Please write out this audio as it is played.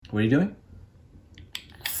What are you doing?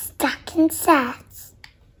 Stacking sets.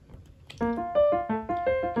 Hi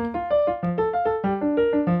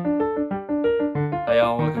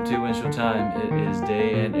y'all, welcome to Windshield Time. It is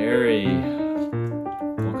Day and Airy.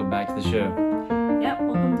 Welcome back to the show. Yep,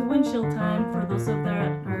 welcome to Windshield Time. For those of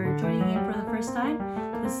that are joining in for the first time,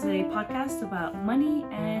 this is a podcast about money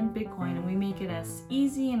and Bitcoin, and we make it as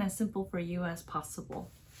easy and as simple for you as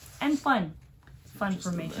possible. And fun. It's fun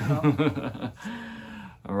for me.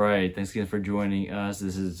 All right, thanks again for joining us.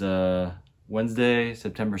 This is Wednesday,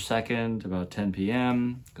 September 2nd, about 10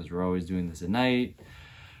 p.m., because we're always doing this at night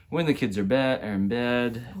when the kids are in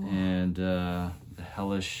bed, and the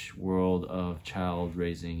hellish world of child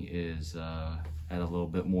raising is at a little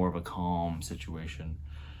bit more of a calm situation.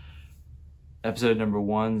 Episode number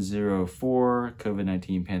 104,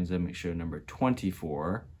 COVID-19 pandemic show number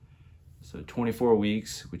 24. So 24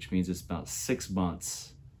 weeks, which means it's about 6 months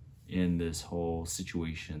in this whole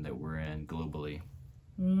situation that we're in globally.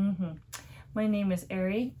 Mm-hmm. My name is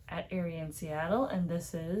Ari at Ari in Seattle, and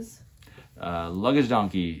this is... Luggage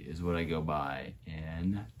Donkey is what I go by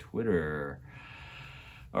in Twitter.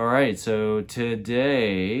 All right, so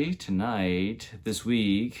tonight, this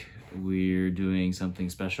week, we're doing something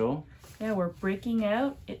special. Yeah, we're breaking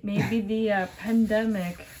out. It may be the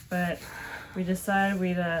pandemic, but we decided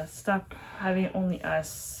we'd stop having only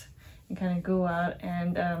us and kind of go out.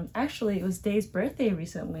 And actually, it was Dave's birthday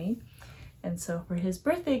recently. And so for his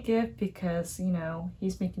birthday gift, because, you know,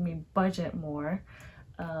 he's making me budget more,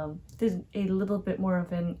 did a little bit more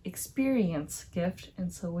of an experience gift.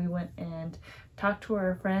 And so we went and talked to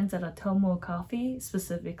our friends at Atomo Coffee,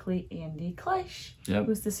 specifically Andy Kleitsch,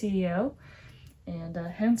 who's the CEO. And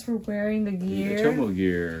hence we're wearing the gear. The Atomo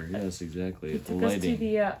gear, yes, exactly. The lighting.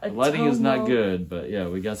 The lighting is not good, but yeah,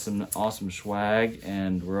 we got some awesome swag,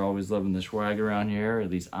 and we're always loving the swag around here. At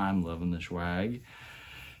least I'm loving the swag.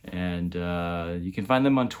 And you can find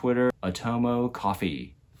them on Twitter, Atomo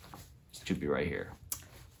Coffee. It should be right here.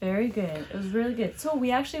 Very good. It was really good. So we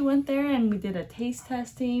actually went there and we did a taste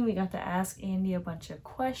testing. We got to ask Andy a bunch of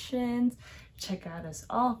questions, check out his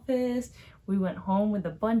office. We went home with a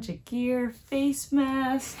bunch of gear, face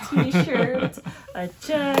masks, t-shirts, a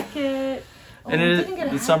jacket.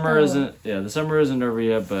 And the summer isn't over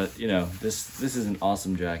yet, but you know, this is an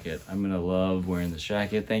awesome jacket. I'm gonna love wearing this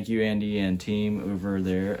jacket. Thank you, Andy and team over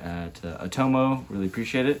there at Atomo. Really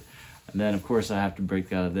appreciate it. And then of course I have to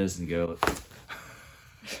break out of this and go.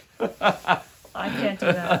 I can't do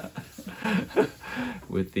that.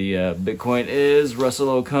 With the Bitcoin is Russell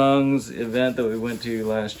Okung's event that we went to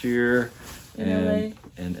last year in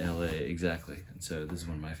LA, exactly. And so this is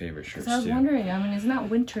one of my favorite shirts too. I was wondering, I mean, it's not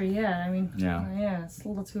winter yet. I mean, yeah, it's a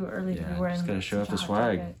little too early to be wearing. Just gotta show off the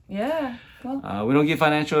swag. Jacket. Yeah. Well, we don't give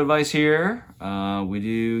financial advice here. We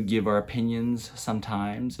do give our opinions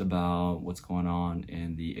sometimes about what's going on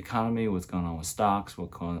in the economy, what's going on with stocks,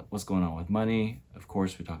 what's going on with money. Of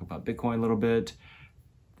course, we talk about Bitcoin a little bit.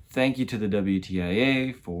 Thank you to the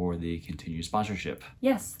WTIA for the continued sponsorship.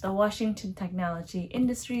 Yes, the Washington Technology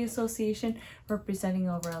Industry Association, representing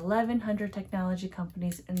over 1,100 technology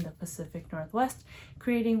companies in the Pacific Northwest,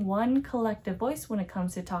 creating one collective voice when it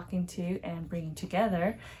comes to talking to and bringing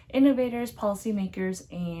together innovators,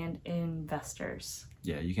 policymakers, and investors.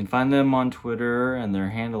 Yeah, you can find them on Twitter, and their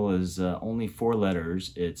handle is only 4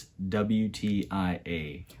 letters. It's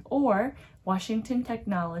WTIA. Or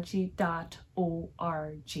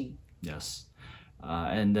WashingtonTechnology.org. Yes.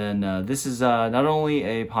 And then this is not only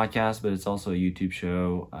a podcast, but it's also a YouTube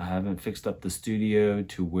show. I haven't fixed up the studio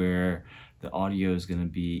to where the audio is going to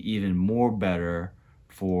be even more better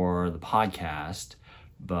for the podcast,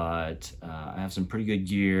 but I have some pretty good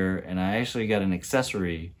gear, and I actually got an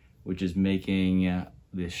accessory which is making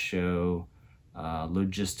this show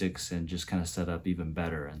logistics and just kind of set up even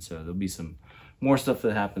better. And so there'll be some more stuff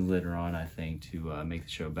that happens later on, I think, to make the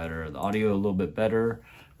show better. The audio a little bit better,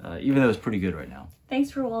 even though it's pretty good right now.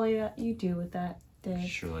 Thanks for all you do with that, Dave.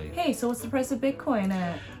 Surely. Hey, so what's the price of Bitcoin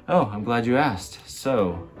at? Oh, I'm glad you asked.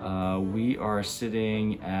 So we are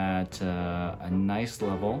sitting at a nice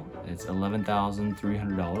level. It's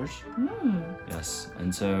 $11,300. Yes,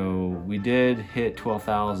 and so we did hit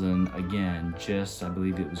 12,000 again, I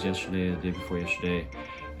believe it was yesterday, the day before yesterday.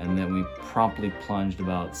 And then we promptly plunged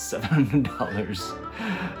about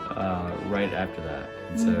 $700 right after that.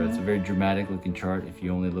 And so it's a very dramatic looking chart if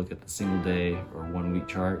you only look at the single day or 1 week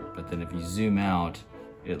chart. But then if you zoom out,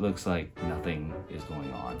 it looks like nothing is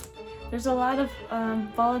going on. There's a lot of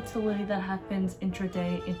volatility that happens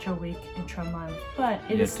intraday, intra-week, intra-month, but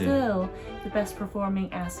it is still the best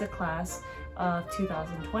performing asset class of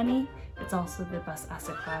 2020. It's also the best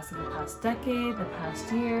asset class of the past decade, the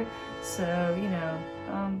past year. So,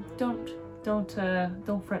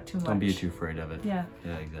 don't fret too much. Don't be too afraid of it. Yeah.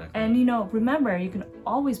 Yeah, exactly. And you know, remember, you can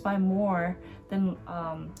always buy more than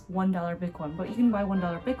 $1 Bitcoin. But you can buy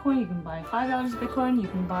 $1 Bitcoin, you can buy $5 Bitcoin, you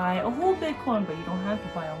can buy a whole Bitcoin, but you don't have to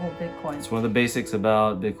buy a whole Bitcoin. It's one of the basics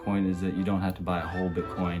about Bitcoin is that you don't have to buy a whole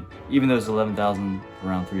Bitcoin. Even though it's 11,000,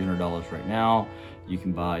 around $300 right now, you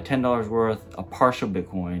can buy $10 worth. A partial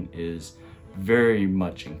Bitcoin is very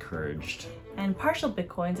much encouraged. And partial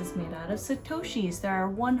Bitcoins is made out of Satoshis. There are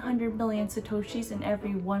 100 million Satoshis in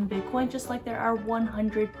every one Bitcoin, just like there are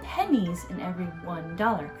 100 pennies in every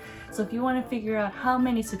 $1. So if you want to figure out how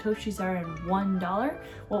many Satoshis are in $1,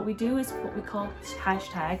 what we do is what we call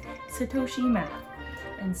hashtag Satoshi math.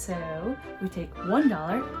 And so we take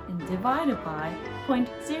 $1 and divide it by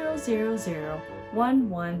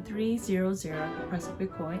 0.00011,300 the price of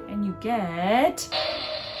Bitcoin, and you get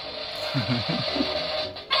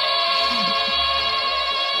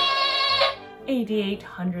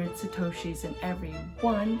 8,800 Satoshis in every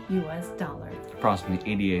one US dollar.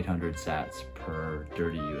 Approximately 8,800 sats per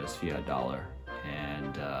dirty US fiat dollar.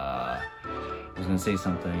 And I was gonna say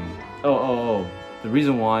something. Oh. The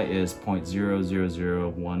reason why is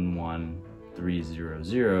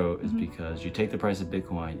 0.00011,300 is because you take the price of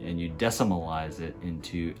Bitcoin and you decimalize it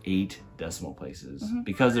into 8 decimal places.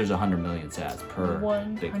 Because there's 100 million sats per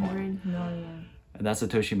 100 Bitcoin. million. And that's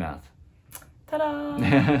Satoshi math. Ta-da!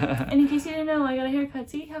 And in case you didn't know, I got a haircut.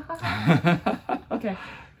 See? Okay.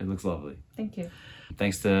 It looks lovely. Thank you.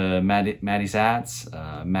 Thanks to Maddie Sats,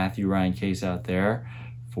 Matthew Ryan Case out there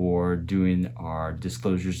for doing our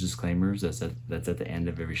disclaimers. That's at the end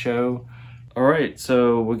of every show. All right,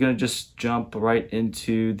 so we're gonna just jump right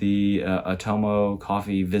into the Atomo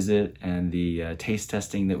coffee visit and the taste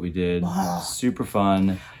testing that we did. Super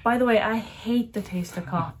fun. By the way, I hate the taste of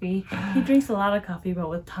coffee. He drinks a lot of coffee, but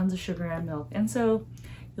with tons of sugar and milk. And so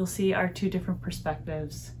you'll see our two different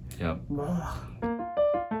perspectives. Yep.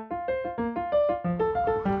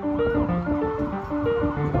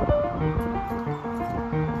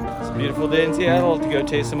 It's a beautiful day in Seattle to go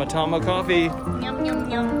taste some Atomo coffee. Yum, yum,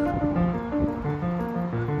 yum.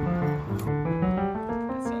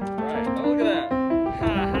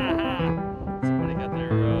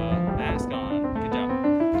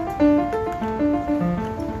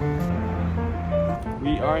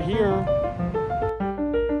 Here.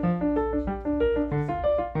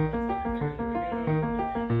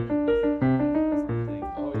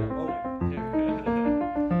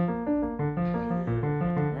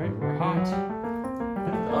 Alright, we're hot.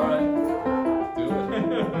 Alright, do it.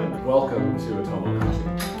 Welcome to Atomo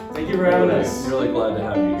Coffee. Thank you for having us. Really glad to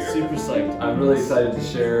have you here. Super psyched. I'm really excited to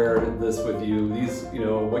share this with you. These,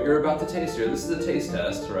 what you're about to taste here, this is a taste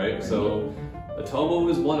test, right? So Atomo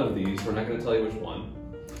is one of these. We're not going to tell you which one.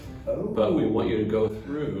 But we want you to go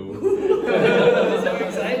through. I'm so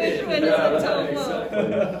excited. Exactly.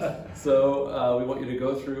 So we want you to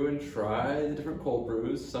go through and try the different cold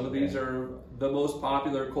brews. Some of these are the most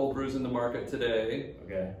popular cold brews in the market today.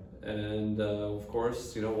 Okay. And of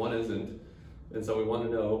course, one isn't. And so we want to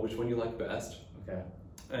know which one you like best. Okay.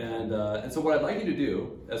 And so what I'd like you to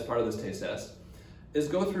do as part of this taste test is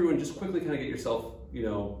go through and just quickly kind of get yourself,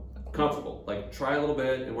 comfortable. Like try a little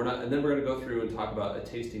bit, and then we're going to go through and talk about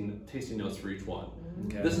tasting notes for each one.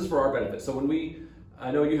 Okay. This is for our benefit. So I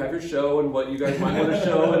know you have your show and what you guys might want to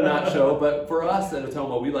show and not show, but for us at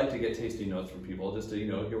Atomo, we like to get tasting notes from people just to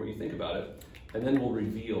hear what you think about it, and then we'll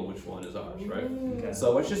reveal which one is ours, right? Okay.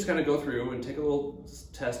 So let's just kind of go through and take a little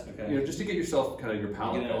test, Okay. Just to get yourself kind of your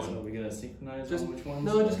palate going. Are we gonna synchronize Just on which ones?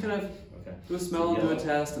 no, just kind of Okay. do a smell, do a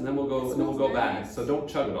test, and then we'll go back. So don't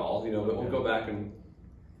chug it all, but we'll go back and.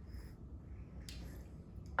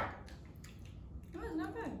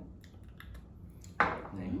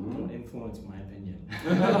 Don't influence my opinion.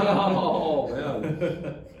 Oh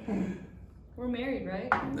man. We're married, right?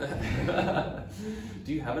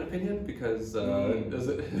 Do you have an opinion? Because does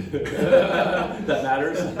it that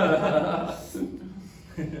matters?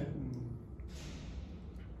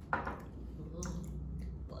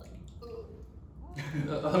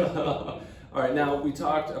 All right. Now we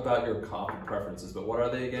talked about your coffee preferences, but what are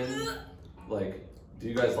they again? Like, do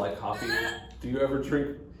you guys like coffee? Do you ever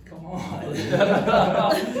drink? Come on.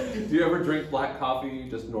 Do you ever drink black coffee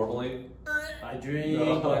just normally? I drink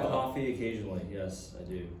black coffee occasionally. Yes, I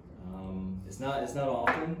do. It's not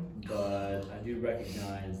often, but I do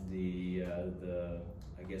recognize the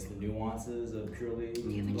I guess the nuances of purely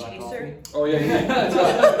black coffee. Oh yeah.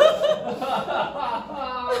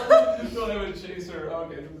 Don't have a chaser.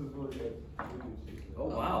 Okay, this is really good. Oh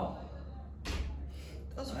wow.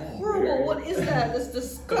 That's horrible. What is that? That's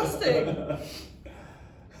disgusting.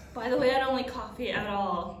 By the way, I don't like coffee at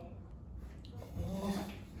all.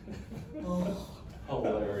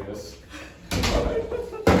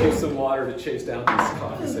 drink some water to chase down these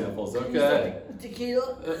coffee samples. Okay.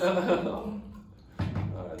 Tequila. All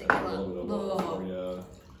right, that's a little bit of water for you.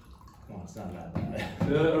 Well, it's not that bad.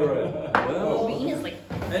 Yeah, all right. Well, Bean is like.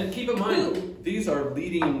 and keep in mind, these are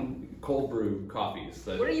leading cold brew coffees.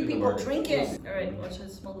 That What are you in the people market. drinking? All right, watch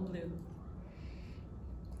us smell the blue.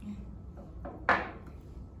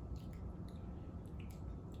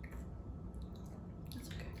 That's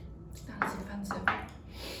okay. It's not as offensive.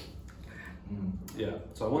 Yeah,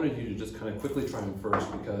 so I wanted you to just kind of quickly try them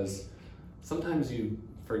first because sometimes you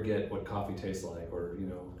forget what coffee tastes like or, you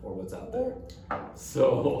know, or what's out there.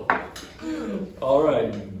 So, all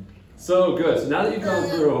right. So good. So now that you've gone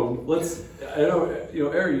through them, let's, I know, you know,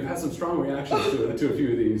 Eric, you've had some strong reactions to a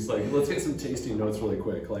few of these. Like, let's get some tasting notes really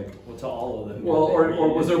quick. Like, Well, to all of them. well,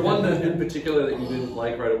 or was there one that in particular that you didn't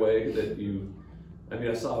like right away that you, I mean,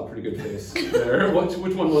 I saw a pretty good face there.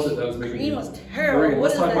 Which one was it that was making Green you? was terrible. Green. What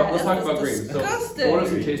Let's is talk that? about, let's talk That's about green. disgusting. So, what are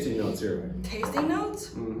some tasting notes here? Tasting notes?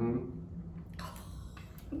 Mm-hmm.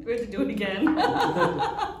 We have to do it again.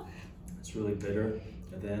 It's really bitter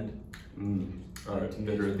at the end. All right,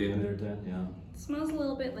 bitter at the Bitter end. at the end, yeah. It smells a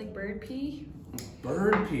little bit like bird pee.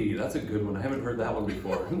 Bird pee, that's a good one. I haven't heard that one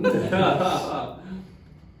before.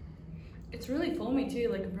 It's really foamy too,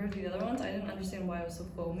 like compared to the other ones. I didn't understand why it was so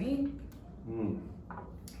foamy.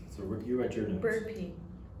 So you write your notes. Bird pee.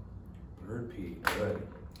 Bird pee, good.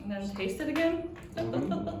 And then taste it again.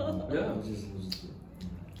 Yeah.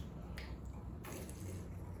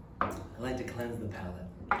 I like to cleanse the palate.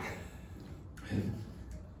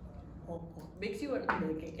 Makes you want to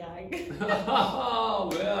make a gag.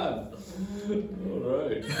 Oh man. All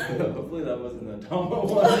right. Hopefully that wasn't the Atomo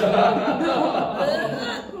one.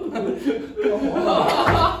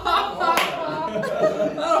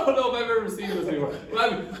 I don't know if I've ever seen this before. I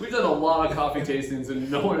mean, we've done a lot of coffee tastings and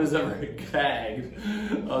no one has ever gagged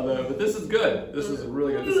on that. But this is good. This is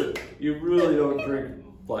really good. You really don't drink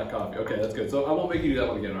black coffee. Okay, that's good. So I won't make you do that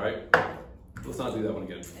one again, all right? Let's not do that one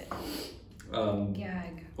again.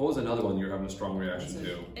 Gag. What was another one you were having a strong reaction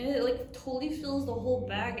to? And it like totally fills the whole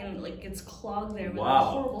bag and like gets clogged there with Wow. a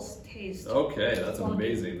horrible taste. Okay, that's Clogging.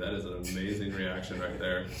 amazing. That is an amazing reaction right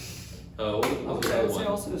there. What was I the would other say one?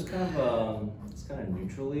 also it's kind of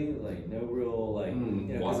neutrally, like no real like you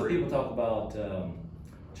know, 'cause watery. people talk about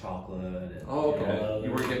chocolate and Oh, okay. you know,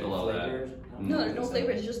 You weren't getting a lot of that. flavors. No, there's no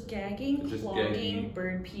flavor. It's just gagging, It's just clogging, gagging.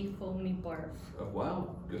 bird pee, foamy barf. Oh,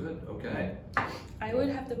 wow, good. Okay. I would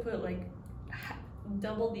have to put like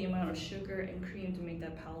double the amount of sugar and cream to make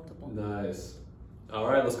that palatable. Nice. All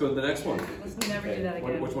right, let's go to the next one. Let's never do that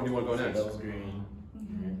again. Which one do you want to go So next? that was green.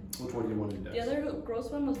 Which one do you want to do next? The other gross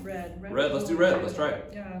one was red. Red, let's do red. Let's try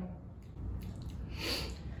it. Yeah.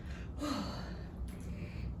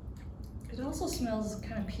 It also smells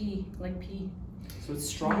kind of pee, like pee. So it's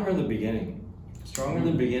stronger in the beginning. Stronger in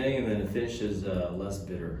the beginning, and then the finish is less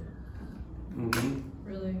bitter. Mm-hmm.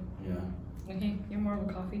 Really? Yeah. Okay, you're more of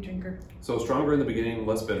a coffee drinker. So stronger in the beginning,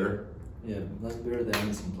 less bitter. Yeah, less bitter than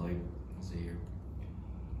this one, like, let's see here.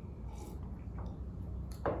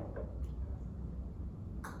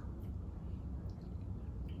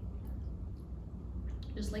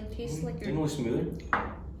 Just like tastes like your. Generally smoother.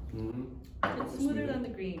 Mm-hmm. It's smoother than the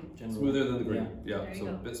green. Generally. Smoother than the green. Yeah, There you so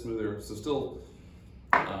go. a bit smoother. So still.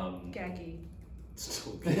 Gaggy.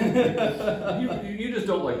 Still you just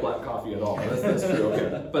don't like black coffee at all. That's true.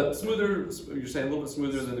 Okay, but smoother. You're saying a little bit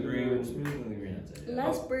smoother than the green. Smoother than the green, I'd say. Yeah.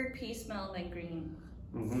 Less bird pee smell than green.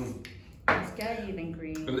 Mm-hmm. It's gaggy than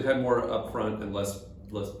green. But it had more up front and less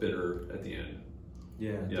bitter at the end.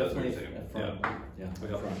 Yeah, Yeah, that's what definitely you're saying. at front. Yeah,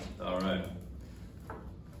 Yep. up front. All right.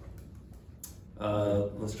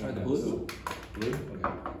 Let's try the blue. Blue? Okay.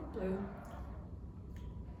 Blue.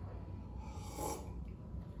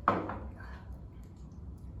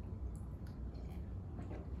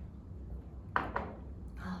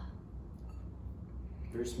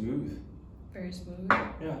 Very smooth. Very smooth.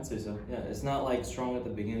 Yeah, I'd say so. Yeah, it's not like strong at the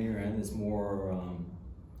beginning or end. It's more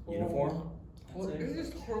uniform. I'd say. This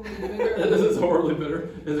is horribly bitter. This is horribly bitter.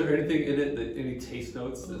 Is there anything in it that any taste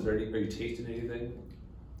notes? Is there any? Are you tasting anything?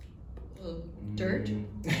 Dirt? Do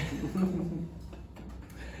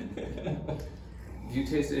you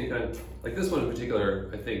taste any kind of like this one in particular?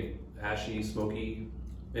 I think ashy, smoky,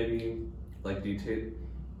 maybe. Like, do you taste?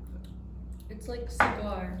 It's like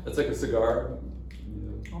cigar. It's like a cigar.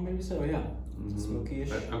 Oh, maybe so. Yeah.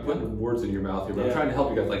 Smoky-ish. I'm putting words in your mouth here, but I'm Yeah. trying to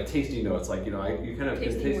help you guys. Like tasting notes, like you know, you kind of can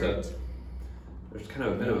Tasting taste words. there's kind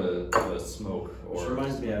of a bit of a smoke. Which Or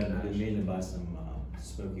reminds me, I've ash. been meaning to buy some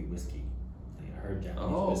smoky whiskey. Like, I heard Japanese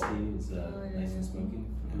Oh. whiskey is Oh, yeah, nice yeah. and smoky.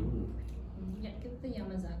 Mm. Yeah, get the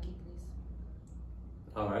Yamazaki, please.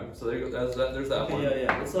 All right, so there you go. There's that one.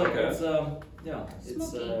 Yeah. It's like Okay. it's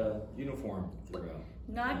Smoky. uniform throughout.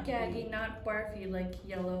 Not gaggy, not barfy like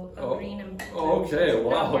yellow, Oh, green, and Okay, not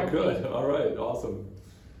wow, barfy. good. All right, awesome.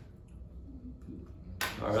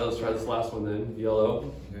 All right, let's try this last one then.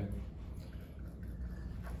 Yellow. Okay.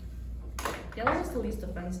 Yellow is the least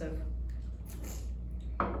offensive.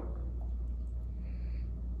 It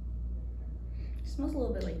smells a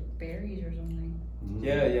little bit like berries or something.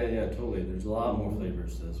 Yeah, totally. There's a lot more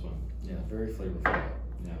flavors to this one. Yeah, very flavorful.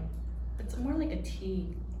 Yeah. It's more like a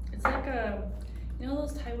tea. It's like you know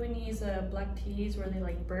those Taiwanese black teas where they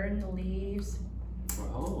like burn the leaves,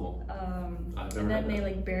 Oh. I've never and then had they that.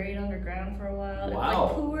 like bury it underground for a while. Wow.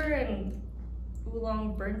 It's like pu'er and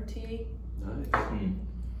oolong burnt tea. Nice. I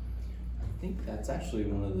think that's actually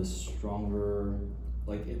one of the stronger,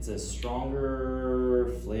 like it's a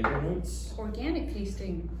stronger flavor notes. Organic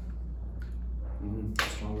tasting.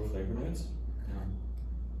 Stronger flavor notes.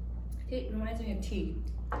 Yeah. It reminds me of tea.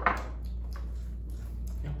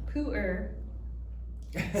 Yeah. Pu'er.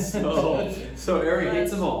 So Ari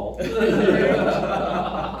hates them all.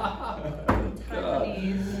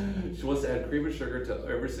 Taiwanese She wants to add cream and sugar to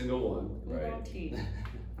every single one. oolong tea.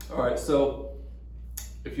 All right, so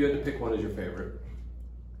if you had to pick one as your favorite,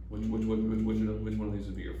 which one of these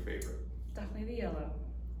would be your favorite? Definitely the yellow.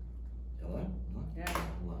 Yellow? Huh? Yeah.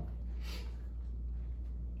 Hold on.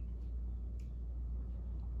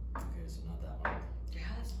 Okay, so not that one.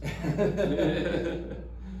 Yes.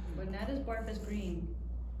 But not as barf as green.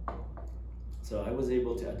 So I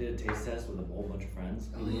did a taste test with a whole bunch of friends,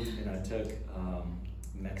 and I took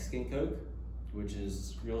Mexican Coke, which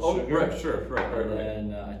is real sugar. Right, sure, right.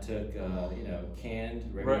 And then I took, canned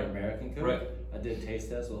regular Right. American Coke. Right. I did a taste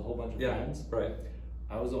test with a whole bunch of Yeah, friends. right.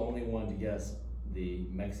 I was the only one to guess the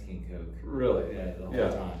Mexican Coke. Really? Yeah, the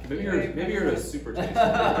whole time. Maybe you're a super taster.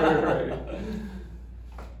 Right.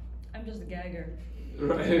 I'm just a gagger.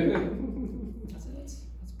 Right. That's pretty good.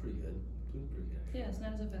 That's pretty good. Yeah, it's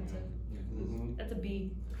not as offensive. Yeah, 'cause it's- That's a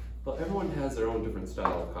B. Well, everyone has their own different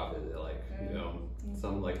style of coffee they like. You know,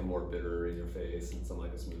 some like a more bitter in your face, and some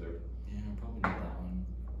like a smoother. yeah, probably not that one.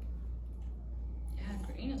 Yeah,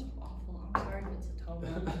 green is awful. I'm sorry if it's a Atomo.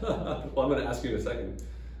 Well, I'm going to ask you in a second.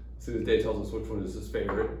 As soon as Dave tells us which one is his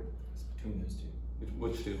favorite. It's between those two.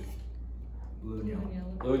 Which two? Blue and Blue yellow. and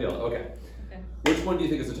yellow. Blue and yellow. Okay. Okay. Which one do you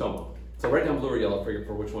think is Atomo? So write down blue or yellow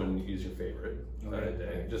for which one is your favorite. Okay.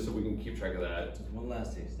 Dave, just so we can keep track of that. Just one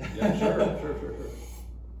last taste. Yeah, sure.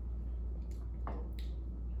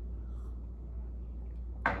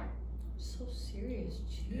 So serious.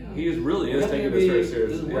 Gee. Yeah. He really is taking this very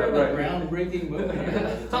seriously. We're Yeah, at a right. groundbreaking moment here.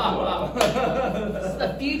 This is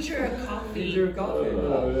the future of coffee. Future of coffee.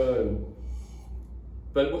 Yeah.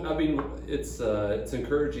 But I mean, it's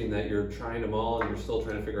encouraging that you're trying them all and you're still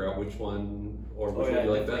trying to figure out which one or which one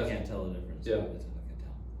you like I best. can't tell the difference. Yeah. I can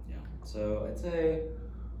tell. Yeah. So I'd say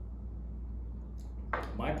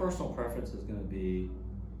my personal preference is going to be.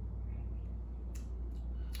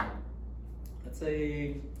 I'd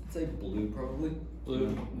say blue probably.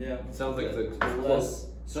 Blue. Yeah. Sounds like it's the less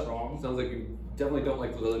strong. Sounds like you definitely don't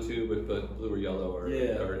like the other two, but blue or yellow or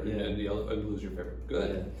Yeah, and yellow and blue's your favorite.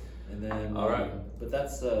 Good. Yeah. And then All right. but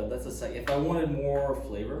that's a second. If I wanted more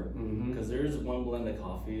flavor, Mhm. because there's one blend of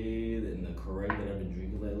coffee in the Keurig that I've been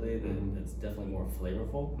drinking lately that's definitely more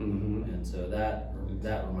flavorful, Mhm. and so that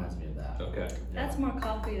reminds me of that. Okay. That's more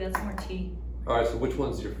coffee. That's more tea. All right. So which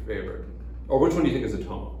one's your favorite, or which one do you think is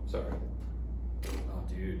Atomo? Sorry. Oh,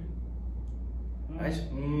 dude.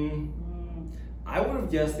 Mm. I would have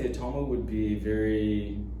guessed the Atomo would be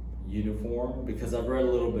very uniform because I've read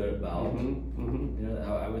a little bit about. Mhm. You know,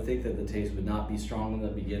 I would think that the taste would not be strong in the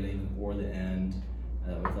beginning or the end.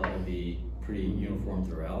 I thought it would be pretty uniform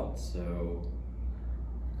throughout. So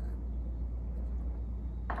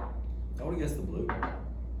I would have guessed the blue.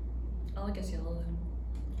 I'll guess yellow then.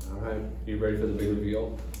 All right. You ready for the big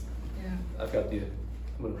reveal? Yeah. I've got I'm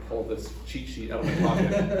gonna pull this cheat sheet out of my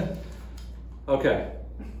pocket. Okay.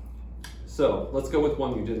 So let's go with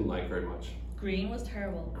one you didn't like very much. Green was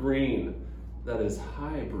terrible. Green. That is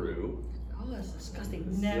high brew. Oh, that's disgusting.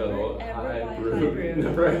 Never So, ever buy high brew. brew.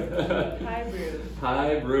 Never. High brew.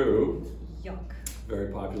 High brew. Yuck.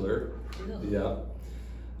 Very popular. Ugh. Yeah.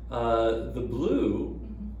 The blue,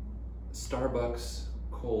 Starbucks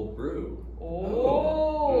cold brew.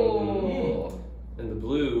 Oh. And the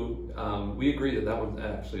blue, we agree that one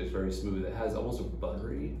actually is very smooth. It has almost a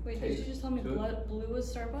buttery Wait, taste. did you just tell me to it. blue is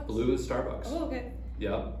Starbucks? Blue is Starbucks. Oh, okay.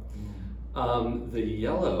 Yeah. The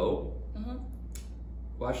yellow. Uh-huh.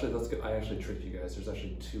 Well, actually, I actually tricked you guys. There's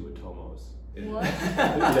actually two Atomos. What?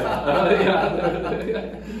 Yeah,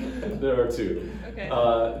 there are two. Okay.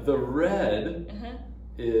 The red Uh-huh.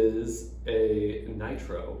 is a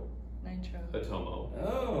nitro Nitro. Atomo.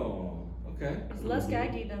 Oh, okay. It's less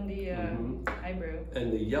gaggy than the eyebrow.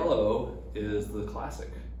 And the yellow is the classic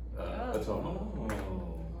Atomo.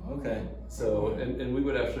 Oh, okay. So, and we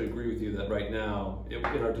would actually agree with you that right now, in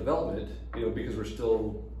our development, because we're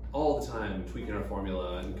still all the time tweaking our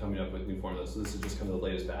formula and coming up with new formulas, so this is just kind of the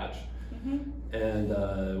latest batch.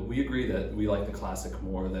 And we agree that we like the classic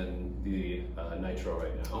more than the nitro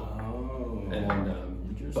right now. Oh.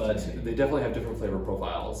 And but they definitely have different flavor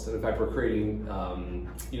profiles. And in fact, we're creating,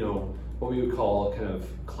 what we would call kind of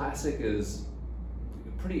classic is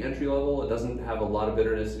pretty entry level. It doesn't have a lot of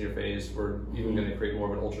bitterness in your face. We're even going to create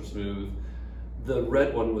more of an ultra smooth. The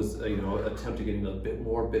red one was, attempt to getting a bit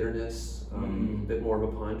more bitterness, a bit more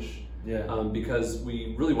of a punch. Yeah. Because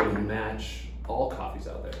we really want to match all coffees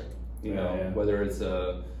out there. Whether it's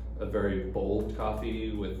a very bold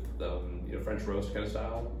coffee with French roast kind of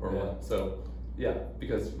style or what. So yeah,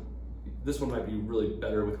 because this one might be really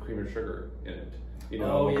better with cream and sugar in it.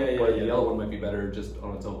 Where the yellow one might be better just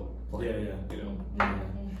on its own.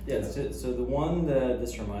 Yeah. So the one that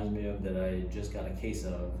this reminds me of that I just got a case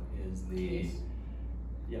of is we've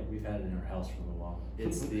had it in our house for a little while.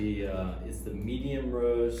 It's the medium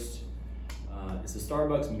roast. It's a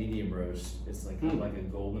Starbucks medium roast. It's like kind of like a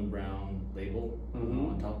golden brown label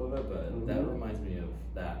on top of it, but that reminds me of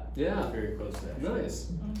that. Yeah, it's very close to that.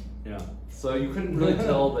 Nice. Yeah. So you couldn't really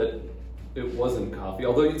tell that it wasn't coffee,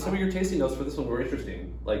 although some of your tasting notes for this one were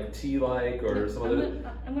interesting, like tea-like or some other.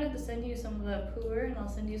 I'm gonna have to send you some of the pu'er, and I'll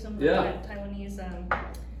send you some of the Taiwanese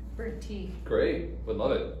burnt tea. Great, would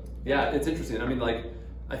love it. Yeah, it's interesting. I mean,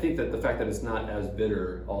 I think that the fact that it's not as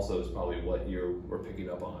bitter also is probably what we're picking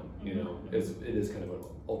up on. It is kind of an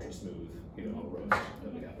ultra smooth, roast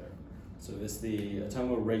that we have there. So it's the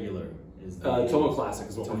Atomo regular. Is the Atomo classic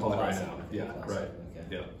is what we're Atomo calling it right classic. now. Yeah, Classic. right.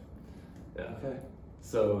 Okay. Yeah. Okay.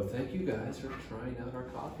 So thank you guys for trying out our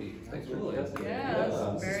coffee. Thanks for Absolutely. testing it. Yeah,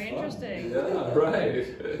 Yeah. it's very interesting. Yeah, right.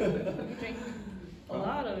 You drink a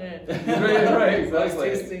lot of it. right, exactly.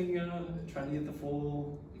 Tasting, trying to get the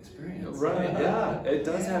full experience. Right, yeah. It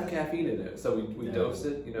does have caffeine in it. So we dose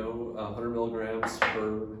it, 100 milligrams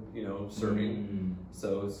per, serving.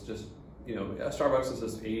 So it's just, Starbucks is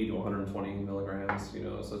just 80 to 120 milligrams,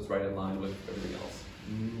 so it's right in line with everything else.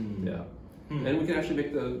 Yeah. And we can actually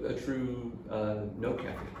make a true no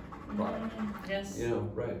caffeine product. Yes.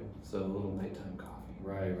 Right. So a little nighttime coffee.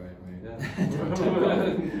 Right. Yeah.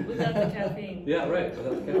 Without the caffeine. Yeah, right.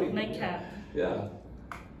 Without the caffeine. Nightcap. Yeah.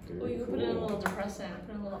 Well, you could put in a little depressant,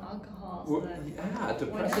 put in a little alcohol. So that Yeah,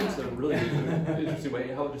 depressant's a really interesting way.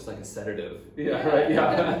 How about just like a sedative? Yeah, right.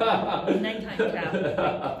 Yeah. Nighttime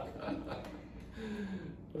cap.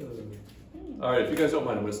 All right, if you guys don't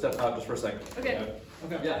mind, I'm going to step out just for a second. Okay.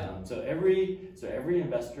 Okay. Yeah. So every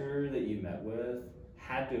investor that you met with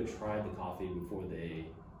had to have tried the coffee before they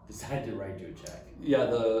decided to write you a check. Yeah,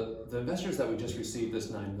 the investors that we just received this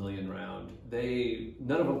 9 million round,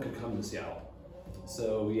 none of them could come to Seattle.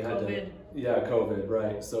 So we had COVID,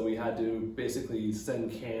 right. So we had to basically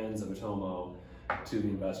send cans of Atomo to the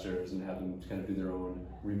investors and have them kind of do their own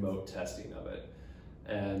remote testing of it.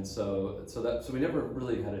 And so we never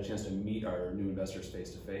really had a chance to meet our new investors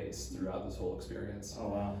face to face throughout this whole experience. Oh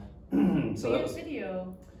wow. So that was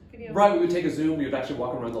video. Right, we would take a Zoom, we would actually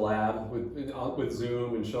walk around the lab with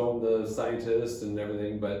Zoom and show them the scientists and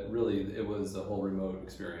everything, but really it was a whole remote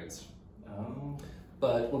experience. Oh.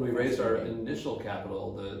 But when we raised our initial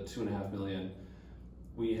capital, the 2.5 million,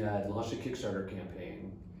 we had launched a Kickstarter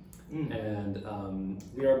campaign. And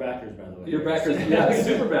we are backers, by the way. You're backers, yeah,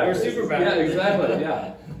 super backers. We're super backers. Yeah, exactly,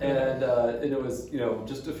 yeah. And it was,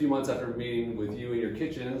 just a few months after meeting with you in your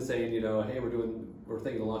kitchen saying, hey, we're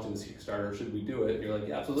thinking of launching this Kickstarter, should we do it? And you're like,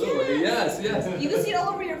 yeah, absolutely, yes. You can see it all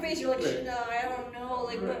over your face. You're like, no, I don't know.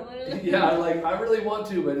 Like, what is it? Yeah, I'm like, I really want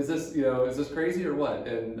to, but is this crazy or what?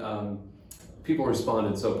 And people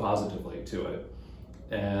responded so positively to it.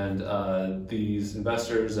 And these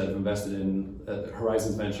investors that have invested in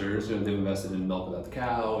Horizons Ventures, they've invested in milk without the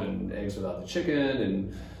cow and eggs without the chicken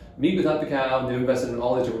and meat without the cow. And they've invested in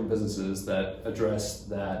all these different businesses that address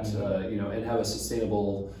that, and have a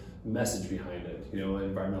sustainable message behind it, an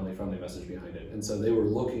environmentally friendly message behind it. And so they were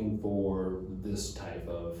looking for this type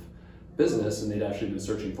of business, and they'd actually been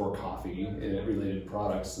searching for coffee and related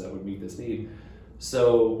products that would meet this need.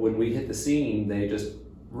 So when we hit the scene, they just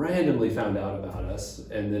randomly found out about us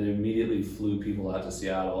and then immediately flew people out to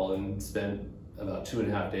Seattle and spent about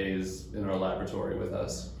 2.5 days in our laboratory with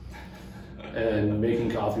us and making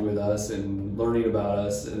coffee with us and learning about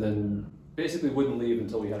us, and then basically wouldn't leave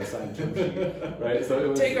until we had a signed term sheet, right? So it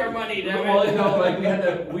was, Take our money, damn it. well, you know,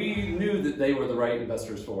 like we knew that they were the right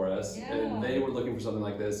investors for us, Yeah. and they were looking for something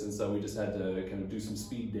like this, and so we just had to kind of do some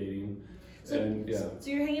speed dating. So, And yeah. so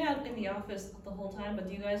you're hanging out in the office the whole time, but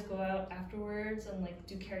do you guys go out afterwards and like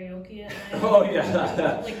do karaoke at night? Oh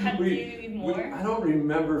yeah. Like, do you eat more? I don't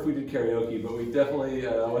remember if we did karaoke, but we definitely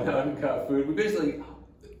went out and got food. We basically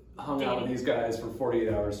hung out with these guys for 48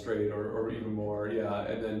 hours straight, or even more. Yeah,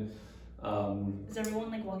 and then. Is everyone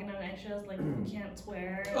like walking on eggshells, like you can't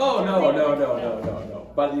swear? Oh no.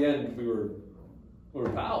 No. By the end, we were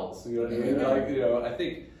pals. You know what I mean? Like, you know, I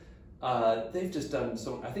think they've just done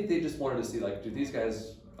so. I think they just wanted to see, like, do these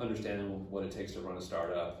guys understand what it takes to run a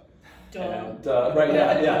startup? Duh. And, right?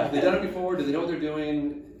 Yeah. They've done it before. Do they know what they're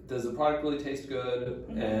doing? Does the product really taste good?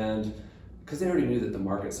 Mm-hmm. And because they already knew that the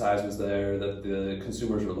market size was there, that the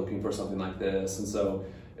consumers were looking for something like this, and so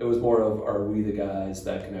it was more of, are we the guys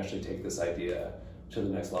that can actually take this idea to the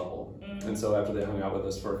next level? Mm-hmm. And so after they hung out with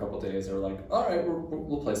us for a couple of days, they were like, all right,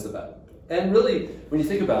 we'll place the bet. And really, when you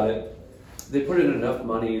think about it, they put in enough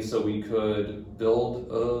money so we could build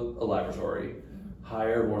a laboratory,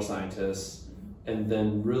 hire more scientists, and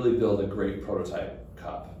then really build a great prototype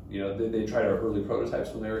cup. You know, they tried our early prototypes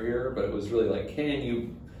when they were here, but it was really like, can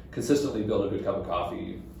you consistently build a good cup of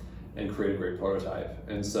coffee and create a great prototype?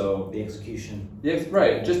 And so The execution. yeah,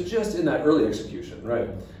 right. Just in that early execution, right?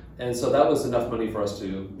 And so that was enough money for us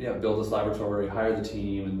to build this laboratory, hire the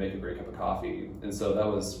team, and make a great cup of coffee. And so that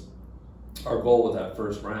was our goal with that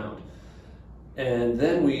first round. And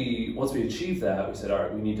then once we achieved that, we said, all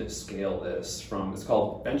right, we need to scale this from, it's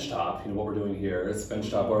called benchtop, you know, what we're doing here. It's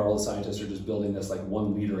benchtop where all the scientists are just building this like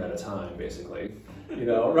 1 liter at a time, basically. You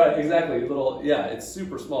know, right, exactly. It's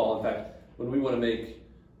super small. In fact, when we want to make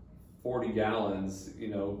 40 gallons, you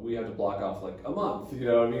know, we have to block off like a month, you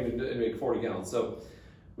know what I mean, and make 40 gallons. So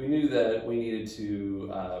we knew that we needed to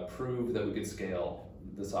prove that we could scale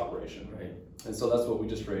this operation. Right. And so that's what we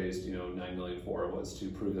just raised, you know, $9 million for, was to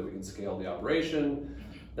prove that we can scale the operation,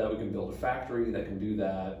 that we can build a factory that can do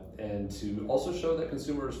that, and to also show that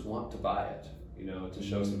consumers want to buy it, you know, to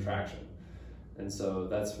show some traction. And so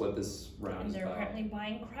that's what this round is They're about. apparently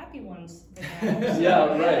buying crappy ones. Yeah,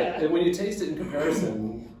 right. And when you taste it in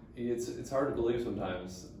comparison, it's hard to believe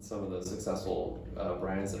sometimes some of the successful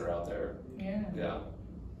brands that are out there. Yeah. Yeah.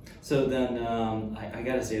 So then, I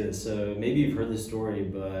gotta say this. So maybe you've heard this story,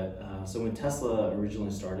 but so when Tesla originally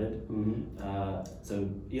started, so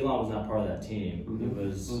Elon was not part of that team. It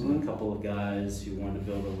was a couple of guys who wanted to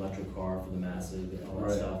build an electric car for the masses and all that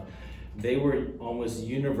Right. stuff. They were almost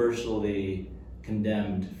universally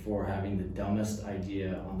condemned for having the dumbest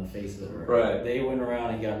idea on the face of the earth. Right. They went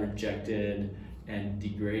around and got rejected and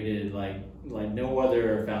degraded like no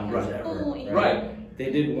other founders Right. ever. Oh, yeah. Right. They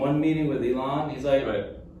did one meeting with Elon. He's like, Right.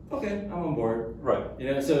 okay, I'm on board. Right.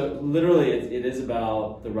 You know, so literally it is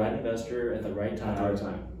about the right investor at the right time, At the right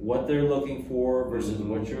time. what they're looking for versus Mhm.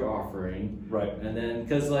 what you're offering, Right. and then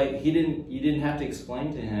because like you didn't have to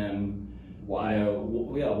explain to him Why? you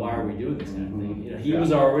know, why are we doing this kind of thing? You know, he Yeah.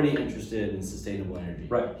 was already interested in sustainable energy.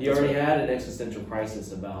 Right. He That's already right. had an existential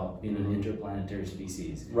crisis about being Mhm. an interplanetary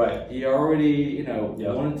species. Right. He already,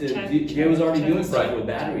 Yeah. wanted to. Check, He was already check, doing check. stuff Right. with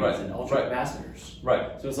batteries Right. and ultra Right. capacitors.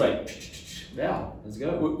 Right. So it's like, yeah, let's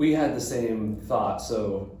go. We had the same thought.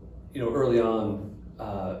 So, you know, early on,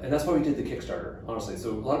 and that's why we did the Kickstarter, honestly. So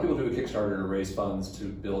a lot of people do a Kickstarter to raise funds to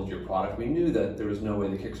build your product. We knew that there was no way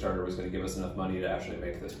the Kickstarter was going to give us enough money to actually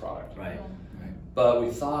make this product. Right. But we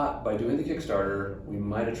thought by doing the Kickstarter, we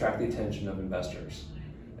might attract the attention of investors.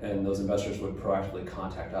 And those investors would proactively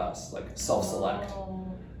contact us, like self-select. Oh.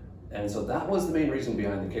 And so that was the main reason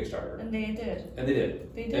behind the Kickstarter. And they did. And they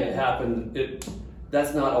did. They And did. it happened.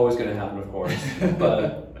 That's not always going to happen, of course.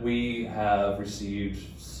 But we have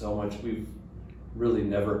received so much. We've really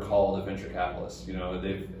never called a venture capitalist. You know,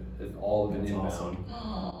 they've all been That's inbound. awesome.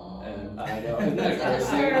 Oh. And I know, isn't that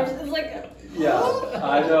crazy? It's like, Yeah,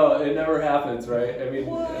 I know. It never happens, right? I mean,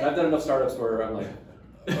 What? and I've done enough startups where I'm like,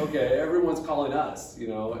 okay, everyone's calling us, you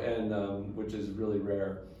know, and which is really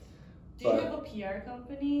rare. do you But have a PR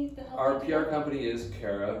company to help our you? PR company is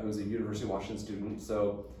Kara, who's a University of Washington student.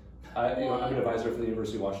 So, I'm an advisor for the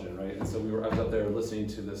University of Washington, right? And so I was up there listening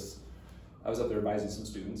to this. I was up there advising some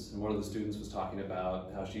students, and one of the students was talking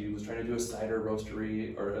about how she was trying to do a cider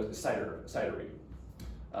roastery or a cidery,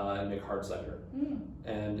 and make hard cider.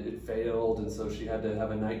 And it failed, and so she had to have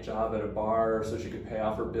a night job at a bar so she could pay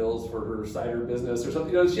off her bills for her cider business or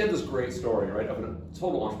something. You know, she had this great story, right, of a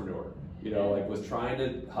total entrepreneur. You know, like was trying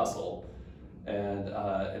to hustle, and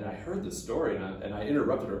I heard this story, and I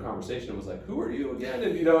interrupted her conversation and was like, "Who are you again?"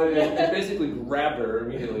 And you know, and basically grabbed her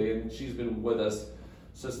immediately, and she's been with us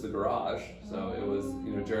just the garage. So it was,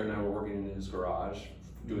 Jared and I were working in his garage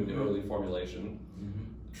doing the early formulation.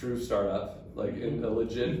 True startup, like in a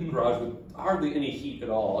legit garage with hardly any heat at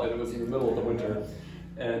all, and it was in the middle of the winter.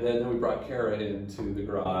 And then we brought Kara into the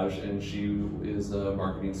garage, and she is a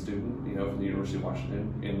marketing student, from the University of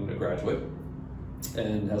Washington, and a graduate,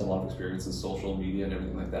 and has a lot of experience in social media and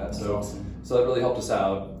everything like that. So, awesome. So that really helped us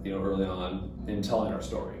out, early on in telling our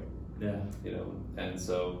story. Yeah. And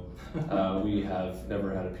so we have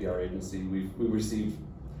never had a PR agency. We received,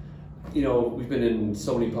 we've been in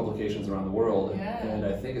so many publications around the world, and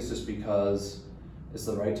I think it's just because it's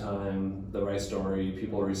the right time, the right story,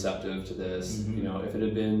 people are receptive to this. If it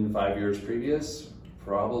had been 5 years previous,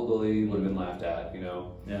 probably would have been laughed at,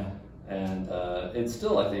 Yeah. And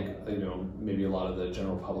still, I think, maybe a lot of the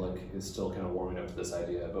general public is still kind of warming up to this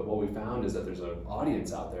idea. But what we found is that there's an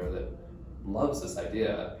audience out there that loves this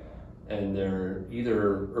idea, and they're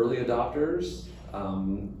either early adopters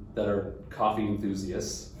that are coffee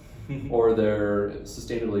enthusiasts, or they're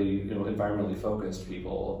sustainably, environmentally focused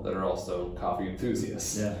people that are also coffee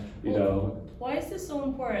enthusiasts. Yeah. Why is this so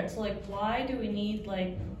important? So why do we need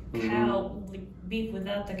cow, beef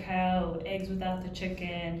without the cow, eggs without the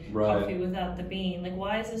chicken, coffee without the bean?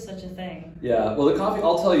 Why is this such a thing? Yeah, well, the coffee,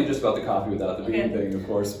 I'll tell you just about the coffee without the bean thing, of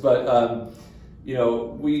course. But,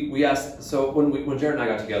 we asked, so when Jared and I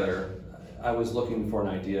got together, I was looking for an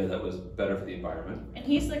idea that was better for the environment. And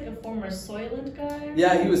he's a former Soylent guy?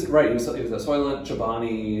 Yeah, he was, right. He was a Soylent,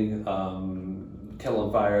 Chobani, Kettle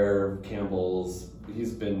and Fire, Campbell's.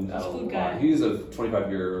 He's been at a lot. He's a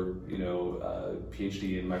 25-year,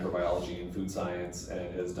 PhD in microbiology and food science,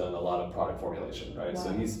 and has done a lot of product formulation, right? Wow.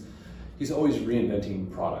 So he's always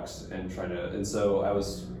reinventing products and trying to. And so I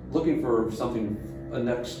was looking for something, my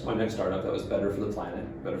next startup that was better for the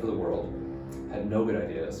planet, better for the world. Had no good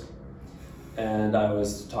ideas. And I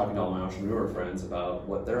was talking to all my entrepreneur friends about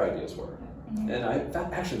what their ideas were. And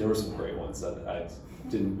actually there were some great ones that I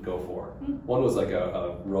didn't go for. One was a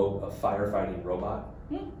firefighting robot,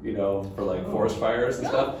 for forest fires and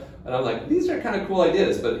stuff. And I'm like, these are kind of cool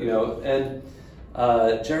ideas, but and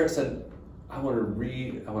Jared said, I want to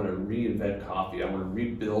reinvent coffee. I want to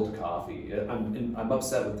rebuild coffee. I'm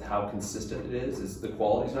upset with how consistent it is. The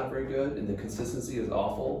quality's not very good, and the consistency is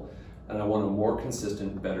awful. And I want a more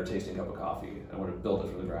consistent, better tasting cup of coffee. I want to build it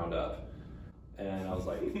from the ground up. And I was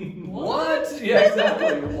like, what? Yeah,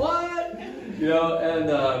 exactly. What?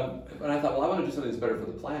 And I thought, well, I want to do something that's better for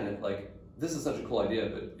the planet. This is such a cool idea,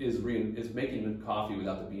 but is making coffee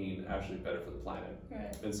without the bean actually better for the planet?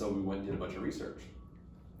 Right. And so we went and did a bunch of research.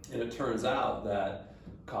 And it turns out that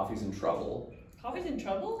coffee's in trouble. Coffee's in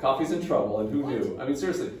trouble? Coffee's in trouble, and who knew? I mean,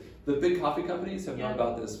 seriously, the big coffee companies have known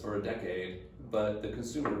about this for a decade, but the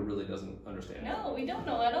consumer really doesn't understand. No, we don't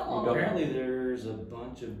know at all. Apparently there's a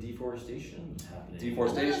bunch of deforestation happening.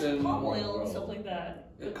 Deforestation. Palm oil and stuff like that.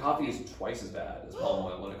 Coffee is twice as bad as palm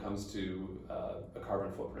oil when it comes to a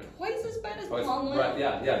carbon footprint. Twice as bad as palm oil? Right,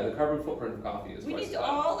 yeah, the carbon footprint of coffee is we twice need as to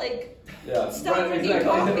bad. all stop drinking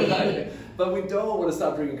coffee. Right. But we don't want to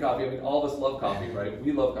stop drinking coffee. I mean, all of us love coffee, right?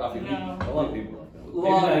 We love coffee. No. A lot of people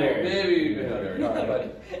love coffee. Maybe not area. All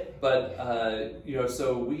right. But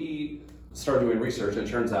so we started doing research, and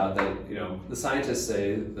it turns out that the scientists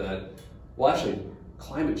say that, well, actually,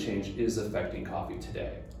 climate change is affecting coffee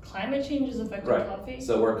today. Climate change is affecting coffee?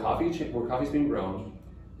 So where coffee's being grown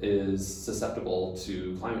is susceptible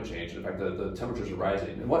to climate change. In fact, the temperatures are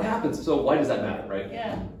rising. And what happens? So why does that matter, right?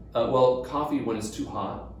 Yeah. Well, coffee, when it's too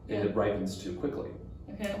hot, it ripens too quickly.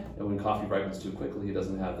 Okay. And when coffee ripens too quickly, it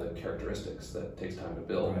doesn't have the characteristics that it takes time to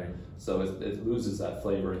build. Right. So it loses that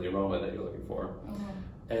flavor and the aroma that you're looking for. Uh-huh.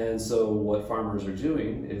 And so what farmers are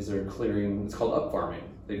doing is they're clearing, it's called up farming.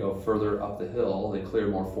 They go further up the hill, they clear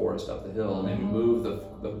more forest up the hill, and they move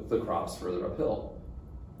the crops further uphill.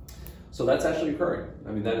 So that's actually occurring.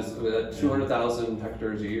 I mean, that 200,000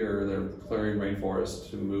 hectares a year, they're clearing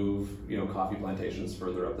rainforest to move, coffee plantations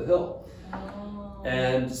further up the hill. Oh.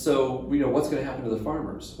 And so, what's going to happen to the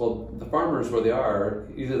farmers? Well, the farmers, where they are,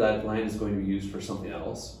 either that land is going to be used for something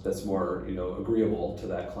else that's more, agreeable to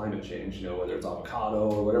that climate change, whether it's avocado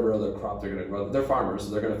or whatever other crop they're going to grow. They're farmers,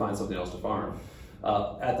 so they're going to find something else to farm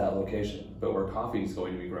at that location. But where coffee is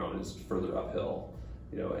going to be grown is further uphill.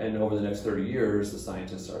 And over the next 30 years, the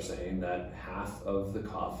scientists are saying that half of the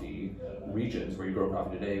coffee regions where you grow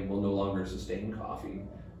coffee today will no longer sustain coffee,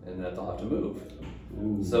 and that they'll have to move.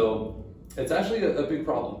 Ooh. So it's actually a big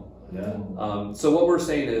problem. Yeah. So what we're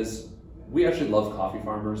saying is, we actually love coffee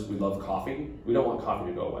farmers. We love coffee. We don't want coffee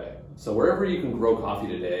to go away. So wherever you can grow coffee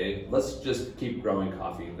today, let's just keep growing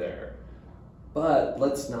coffee there. But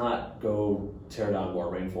let's not go tear down more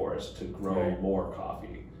rainforest to grow more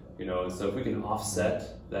coffee. You know, and so if we can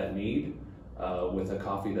offset that need with a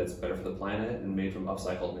coffee that's better for the planet and made from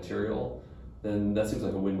upcycled material, then that seems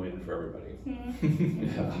like a win-win for everybody.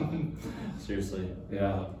 Yeah. Seriously.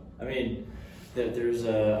 Yeah. I mean, there's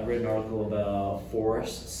I read an article about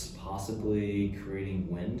forests possibly creating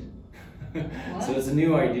wind. So it's a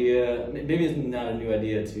new idea. Maybe it's not a new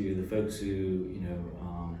idea to the folks who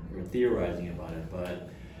are theorizing about it,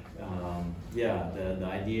 but the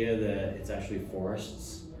idea that it's actually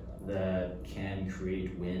forests that can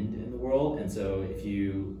create wind in the world, and so if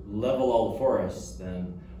you level all the forests,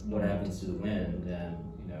 then what happens to the wind and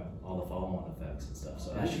all the follow-on effects and stuff.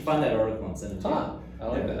 So I should find that article and send it to you. I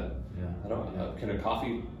like that. Yeah. I don't. Can a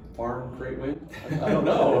coffee farm create wind? I don't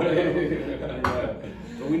know.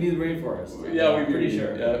 But we need the rainforest. Yeah, we're pretty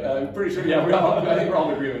sure. I'm pretty sure. Yeah, I think we're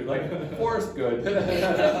all in agreement. Like, forest good.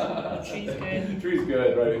 Trees good. Trees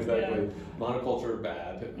good, right? Exactly. Yeah. Monoculture bad.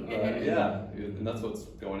 Right? Yeah, and that's what's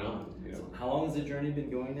going on. How long has the journey been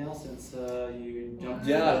going now since you jumped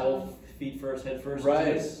feet first, head first?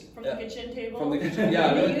 Right. From the kitchen table? From the kitchen,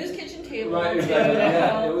 yeah. We use kitchen table. Right, exactly.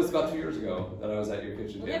 Yeah, it was about 2 years ago that I was at your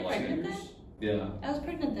kitchen Was I table. pregnant then? Yeah. I was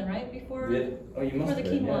pregnant then, right? Before? Yeah. Oh, you must For the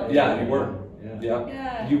have been. quinoa. Yeah, you were. Yeah.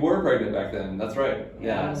 Yeah. You were pregnant back then. That's right.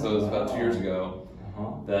 Yeah. So it was about 2 years ago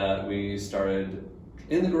that we started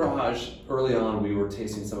in the garage. Early on, we were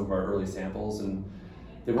tasting some of our early samples, and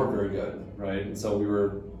they weren't very good, right? And so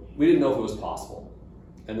we didn't know if it was possible.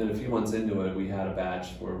 And then a few months into it, we had a batch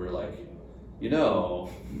where we were like,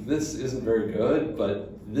 this isn't very good,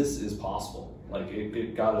 but this is possible. Like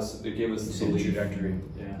it gave us the belief. Trajectory.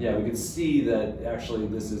 Yeah, we could see that actually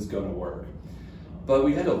this is going to work. But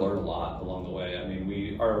we had to learn a lot along the way. I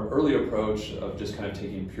mean, our early approach of just kind of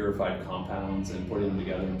taking purified compounds and putting them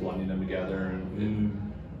together and blending them together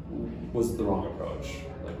was the wrong approach.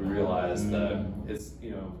 Like we realized that it's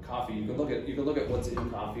coffee. You can look at what's in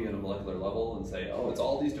coffee at a molecular level and say, oh, it's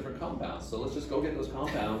all these different compounds. So let's just go get those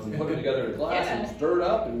compounds and put them together in a glass and stir it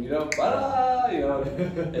up and it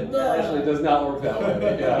actually does not work that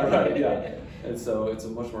way. Yeah, right. Yeah, and so it's a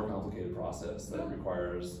much more complicated process that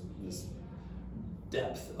requires this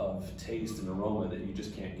depth of taste and aroma that you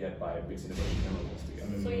just can't get by mixing a bunch of chemicals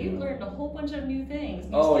together. So you've learned a whole bunch of new things,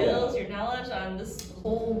 new Oh, skills, your knowledge on this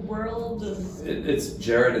whole world. It's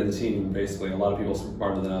Jared and the team, basically. A lot of people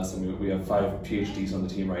smarter than us, and we have 5 PhDs on the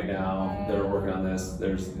team right now that are working on this.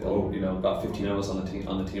 There's about 15 of us on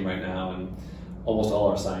the team right now, and almost all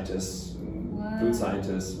our scientists, and food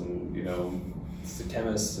scientists, and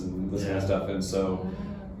chemists, and this kind of stuff. And so,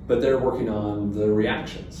 but they're working on the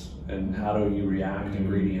reactions. And how do you react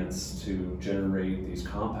ingredients to generate these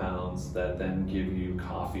compounds that then give you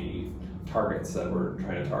coffee targets that we're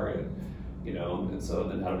trying to target, and so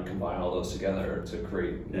then how do we combine all those together to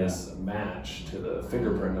create this match to the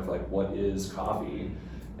fingerprint of like what is coffee?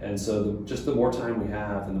 And so just the more time we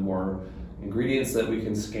have and the more ingredients that we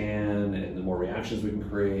can scan and the more reactions we can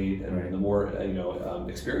create and the more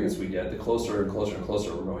experience we get, the closer and closer and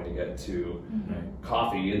closer we're going to get to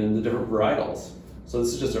coffee and then the different varietals. So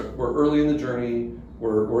this is we're early in the journey.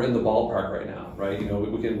 We're in the ballpark right now, right? We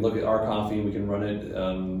can look at our coffee, we can run it,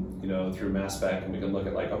 through mass spec, and we can look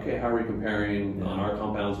at like, okay, how are we comparing on our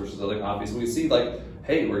compounds versus other coffees? And we see like,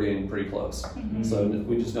 hey, we're getting pretty close. So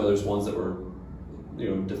we just know there's ones that we're,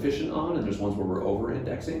 deficient on, and there's ones where we're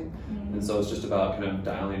over-indexing. And so it's just about kind of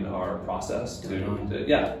dialing our process to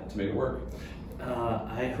make it work.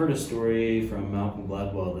 I heard a story from Malcolm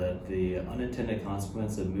Gladwell that the unintended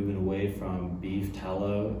consequence of moving away from beef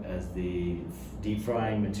tallow as the deep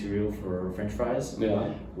frying material for French fries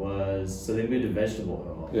was, so they moved to vegetable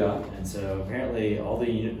oil. Yeah. And so apparently a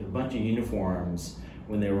bunch of uniforms,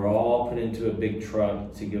 when they were all put into a big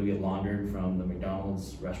truck to go get laundered from the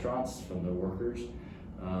McDonald's restaurants, from the workers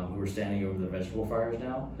who were standing over the vegetable fryers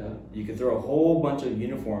now, you could throw a whole bunch of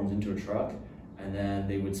uniforms into a truck and then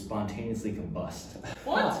they would spontaneously combust.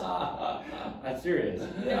 What? I'm serious.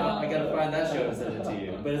 Yeah, I gotta find that show and send it to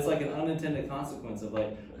you. But it's like an unintended consequence of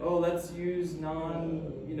like, oh, let's use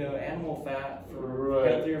animal fat for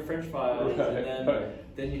healthier French fries, and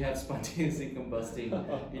then you have spontaneously combusting,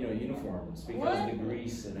 uniforms because of the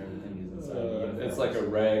grease and everything is inside. It's like a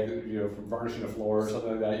rag, for varnishing a floor or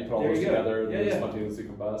something like that. You put all those together and they spontaneously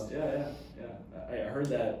combust. Yeah. I heard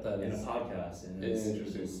that in a podcast, and it's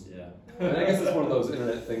interesting. And I guess it's one of those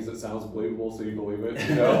internet things that sounds believable, so you believe it.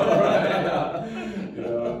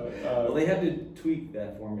 Well, they had to tweak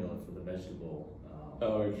that formula for the vegetable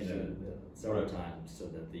Oh, you know, shit. several times so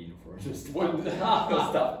that the uniform just Wouldn't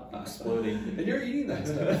stop exploding. And you're eating that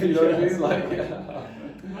stuff, you know what I mean? Like,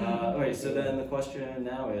 Okay, so then the question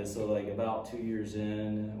now is, so like about 2 years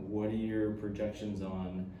in, what are your projections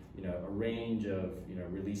on, you know, a range of, you know,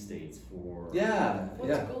 release dates for?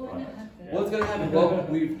 What's going to happen? What's going to happen? Well,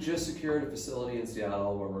 we've just secured a facility in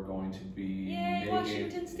Seattle where we're going to be Yay, making...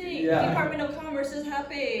 Washington State! Yeah. Department of Commerce is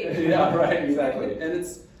happy! Yeah, right, exactly. And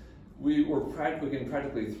it's... we can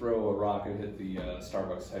practically throw a rock and hit the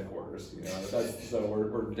Starbucks headquarters. You know, so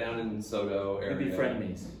we're down in SoDo area. Could be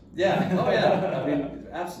frenemies. Yeah. Oh yeah. I mean,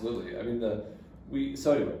 absolutely. I mean,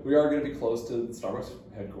 so anyway, we are going to be close to the Starbucks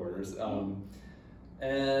headquarters,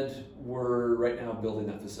 and we're right now building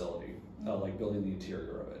that facility, like building the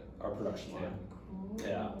interior of it, our production line. Cool.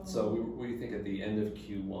 Yeah. So we think at the end of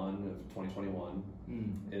Q1 of 2021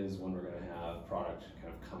 is when we're going to have product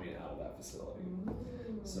kind of coming out of that facility.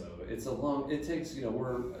 So it takes, you know,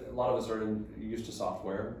 a lot of us are used to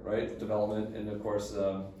software, right? Development, and of course,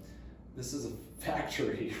 this is a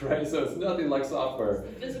factory, right? So it's nothing like software.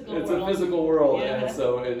 It's a physical world, Yeah. and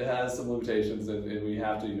so it has some limitations, and we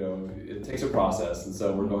have to, you know, it takes a process, and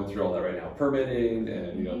so we're going through all that right now, permitting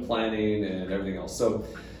and, you know, planning and everything else. So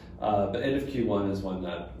the end of Q1 is when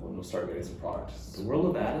we'll start getting some product. The world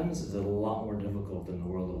of atoms is a lot more difficult than the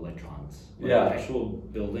world of electrons. Like Yeah. actual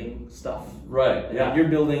building stuff. Right. Yeah. You're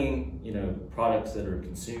building, you know, products that are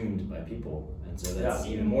consumed by people, and so that's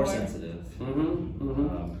Yeah. even more sensitive.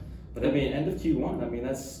 But I mean, end of Q1. I mean,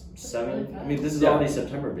 that's 7. really I mean, this is Yeah. already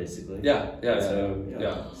September basically. Yeah. So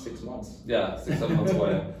Yeah. 6 months. Yeah, 6-7 months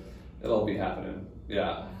away, it'll be happening.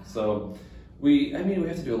 Yeah. So we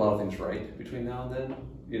have to do a lot of things right between now and then,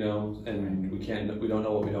 you know, and we don't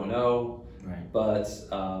know what we don't know. Right. But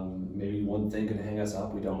maybe one thing could hang us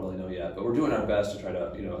up. We don't really know yet, but we're doing our best to try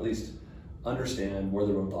to, you know, at least understand where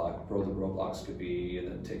the roadblocks could be, and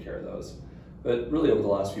then take care of those. But really, over the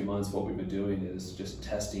last few months, what we've been doing is just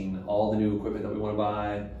testing all the new equipment that we want to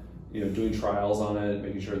buy. You know, doing trials on it,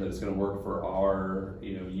 making sure that it's going to work for our,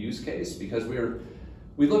 you know, use case, because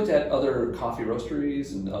we looked at other coffee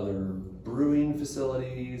roasteries and other brewing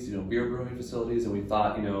facilities, you know, beer brewing facilities, and we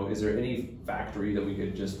thought, you know, is there any factory that we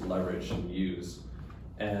could just leverage and use?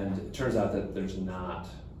 And it turns out that there's not.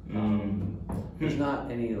 There's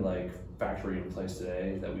not any like factory in place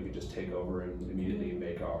today that we could just take over and immediately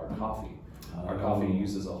make our coffee. Our coffee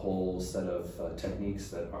uses a whole set of techniques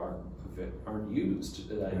that aren't used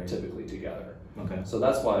typically together. Okay. So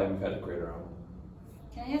that's why we've had to create our own.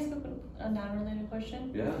 Can I ask a non-related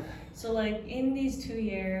question? Yeah. So like in these 2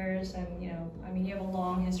 years, and you know, I mean, you have a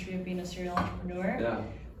long history of being a serial entrepreneur. Yeah.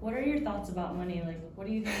 What are your thoughts about money? Like, what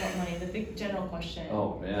do you think about money? The big general question.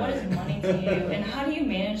 Oh man. What is money to you, and how do you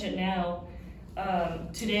manage it now,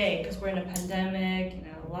 today? Because we're in a pandemic. You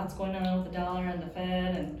know, lots going on with the dollar and the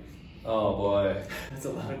Fed, and. Oh boy. That's a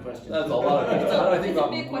lot of questions. That's a lot of questions. How do I think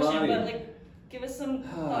about It's a big question, money? but like, give us some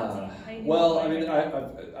thoughts on how you think Well, about I mean, money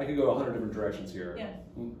right now. I could go 100 different directions here. Yeah.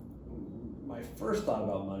 My first thought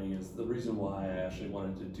about money is the reason why I actually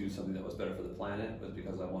wanted to do something that was better for the planet was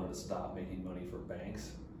because I wanted to stop making money for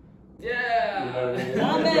banks. Yeah. You know what I mean?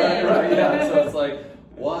 Amen. Right, yeah. So it's like,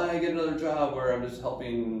 why get another job where I'm just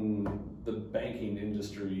helping the banking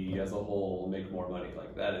industry as a whole make more money?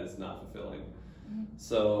 Like, that is not fulfilling.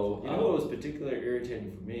 So, You know what was particularly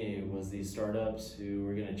irritating for me was these startups who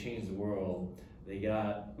were going to change the world. They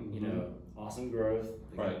got, you know, awesome growth,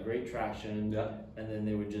 they got great traction, Yeah. and then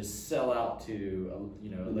they would just sell out to, you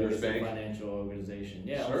know, a There's legacy bank. financial organization.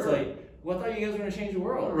 Yeah, Sure. it's like, well, I thought you guys were going to change the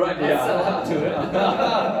world. Right, Not yeah. sell out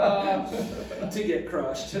to it. To get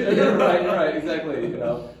crushed. right, exactly. You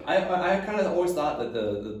know, I kind of always thought that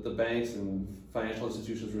the banks and financial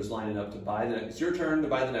institutions were just lining up to buy it's your turn to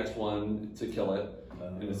buy the next one to kill it,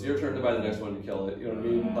 and it's your turn to buy the next one to kill it. You know what I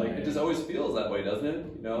mean? Like, it just always feels that way, doesn't it?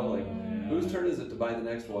 You know, like, whose turn is it to buy the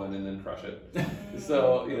next one and then crush it?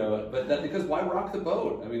 So, you know, but that, because why rock the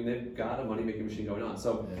boat? I mean, they've got a money making machine going on.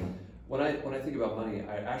 So when I think about money,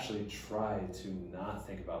 I actually try to not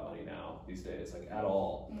think about money now these days, like, at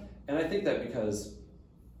all. And I think that because,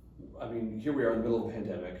 I mean, here we are in the middle of a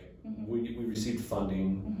pandemic. We received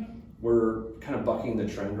funding. We're kind of bucking the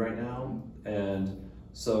trend right now, and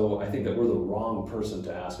so I think that we're the wrong person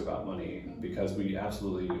to ask about money, because we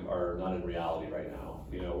absolutely are not in reality right now.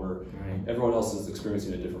 You know, everyone else is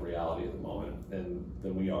experiencing a different reality at the moment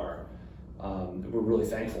than we are. We're really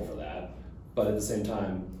thankful for that, but at the same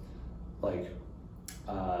time, like,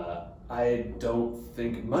 I don't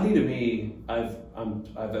think money to me. I've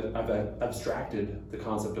abstracted the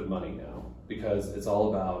concept of money now, because it's all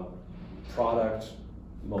about product,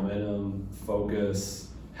 momentum, focus,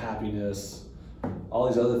 happiness, all all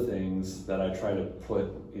these other things that I try to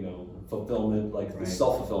put, fulfillment, like the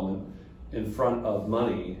self-fulfillment, in front of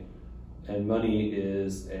money. And money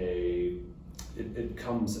is it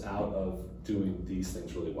comes out of doing these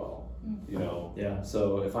things really well. Yeah.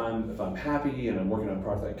 So if I'm happy and I'm working on a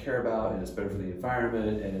product that I care about and it's better for the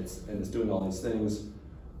environment and it's doing all these things,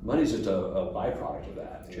 money's just a byproduct of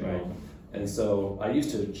that. Right. And so I used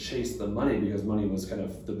to chase the money because money was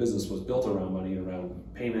the business was built around money and around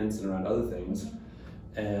payments and around other things.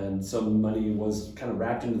 And so money was kind of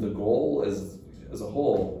wrapped into the goal as a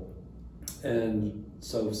whole. And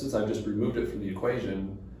so since I've just removed it from the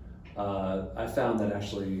equation, I found that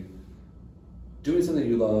actually doing something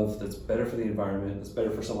you love that's better for the environment, that's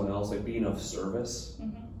better for someone else, like being of service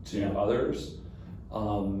to others,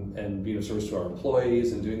 and being of service to our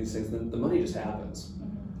employees and doing these things, then the money just happens.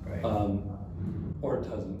 Right. Or it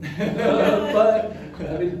doesn't.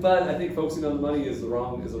 But I think focusing on the money is the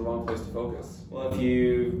wrong place to focus. Well, if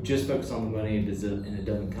you just focus on the money and it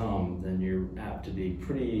doesn't come, then you're apt to be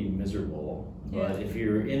pretty miserable. But if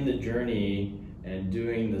you're in the journey and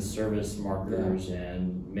doing the service markers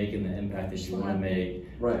and making the impact that you want to make,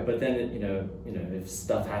 right? But then if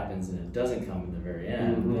stuff happens and it doesn't come in the very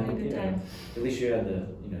end, then, at least you had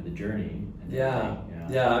the journey. Yeah.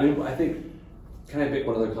 I mean, I think. Can I make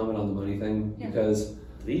one other comment on the money thing? Yeah. Because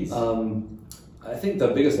please. I think the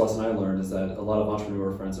biggest lesson I learned is that a lot of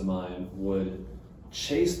entrepreneur friends of mine would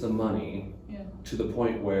chase the money to the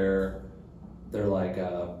point where they're like,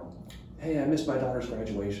 hey, I missed my daughter's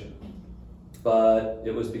graduation. But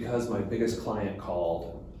it was because my biggest client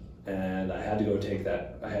called and I had to go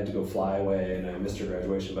I had to go fly away and I missed her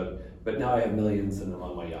graduation, but now I have millions and I'm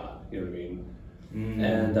on my yacht, you know what I mean?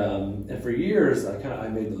 And for years I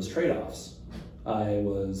made those trade-offs. I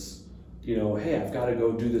was, hey, I've got to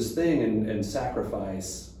go do this thing and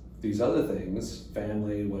sacrifice these other things,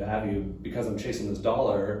 family, what have you, because I'm chasing this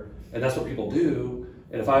dollar, and that's what people do.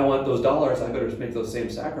 And if I want those dollars, I better make those same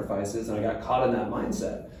sacrifices, and I got caught in that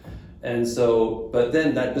mindset. And so, but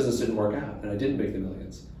then that business didn't work out, and I didn't make the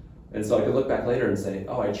millions. And so I could look back later and say,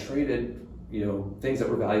 oh, I traded, things that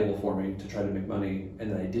were valuable for me to try to make money,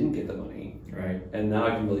 and then I didn't get the money. Right. And now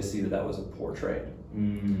I can really see that was a poor trade.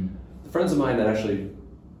 Friends of mine that actually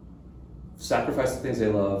sacrificed the things they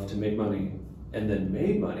love to make money and then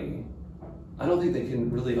made money, I don't think they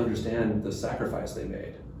can really understand the sacrifice they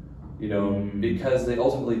made, because they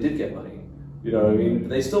ultimately did get money, you know what I mean?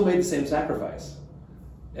 They still made the same sacrifice.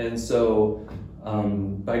 And so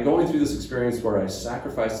by going through this experience where I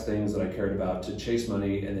sacrificed things that I cared about to chase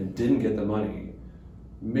money and then didn't get the money,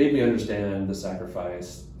 made me understand the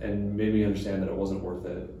sacrifice and made me understand that it wasn't worth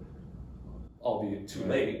it. Albeit too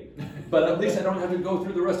late, but at least I don't have to go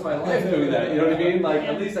through the rest of my life doing that. You know what I mean? Like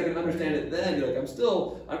at least I can understand it then. You're like,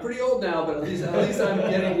 I'm pretty old now, but at least I'm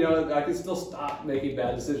getting. I can still stop making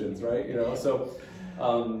bad decisions, right? So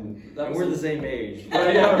we're the same age.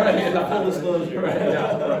 Right, right. Full disclosure.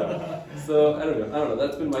 Right. So I don't know.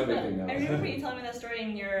 That's been my big thing now. I remember you telling me that story,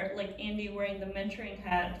 and you're like Andy wearing the mentoring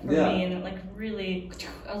hat for me, and it really,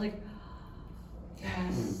 I was like.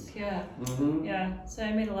 Yes, yeah. So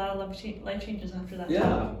I made a lot of life changes after that.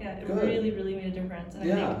 It really, really made a difference.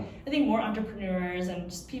 And I think more entrepreneurs and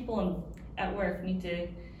just people at work need to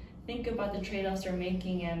think about the trade-offs they're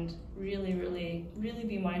making and really, really, really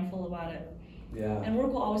be mindful about it. Yeah. And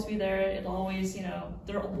work will always be there. It'll always,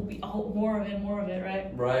 there will be more of it,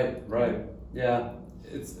 right? Right. Yeah.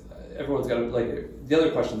 Everyone's got to, the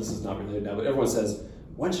other question, this is not related now, but everyone says,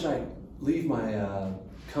 when should I leave my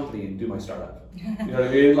company and do my startup? You know what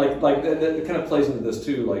I mean? Like that kind of plays into this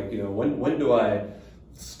too. When do I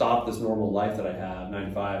stop this normal life that I have, 9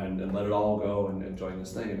 to 5, and let it all go and join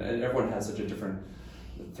this thing? And everyone has such a different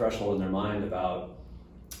threshold in their mind about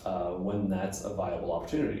when that's a viable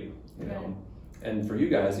opportunity. And for you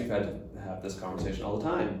guys, you've had to have this conversation all the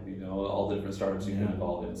time. All the different startups you've been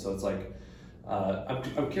involved in. So it's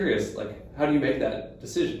I'm curious. How do you make that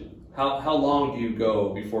decision? How long do you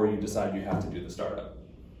go before you decide you have to do the startup?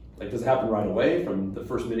 Does it happen right away from the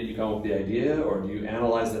first minute you come up with the idea, or do you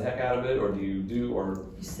analyze the heck out of it, or you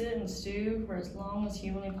sit and stew for as long as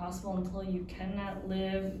humanly possible until you cannot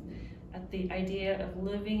live at the idea of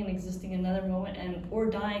living and existing another moment or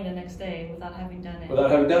dying the next day without having done it.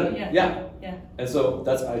 Yeah. And so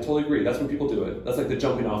I totally agree. That's when people do it. That's the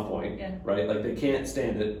jumping off point, right? They can't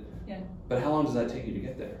stand it. Yeah. But how long does that take you to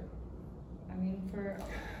get there? I mean, for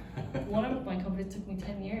one of my companies took me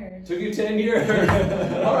 10 years. Took you 10 years.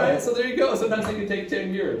 All right, so there you go. Sometimes it can take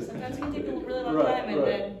 10 years. Sometimes it can take a really long time, and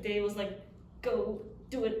then Dave was like, go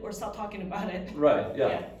do it or stop talking about it. Right,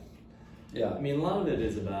 yeah. I mean, a lot of it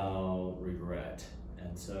is about regret. And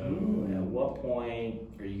And so at what point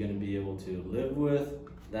are you going to be able to live with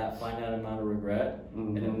that finite amount of regret?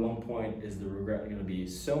 And at one point is the regret going to be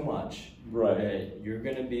so much that you're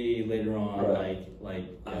going to be later on like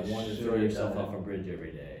I want to throw yourself off a bridge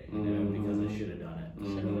every day, you know, because I should have done it.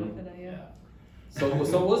 Yeah. So it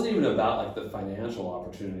wasn't even about like the financial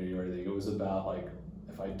opportunity or anything. It was about like,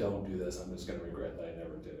 if I don't do this, I'm just going to regret that I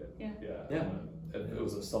never did it. Yeah. It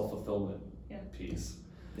was a self-fulfillment piece.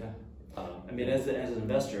 Yeah. I mean, as an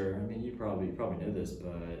investor, I mean, you probably know this,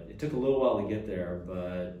 but it took a little while to get there.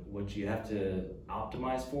 But what you have to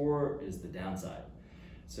optimize for is the downside.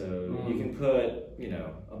 So you can put, you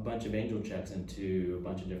know, a bunch of angel checks into a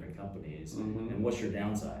bunch of different companies, and what's your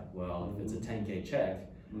downside? Well, if it's a 10K check,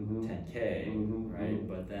 10K, right?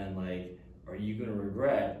 But then, like, are you going to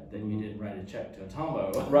regret that you didn't write a check to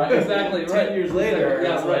Atomo? Right, exactly. 10 years later,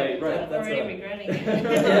 yeah, it's right. That's already regretting it.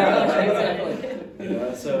 Yeah, exactly. You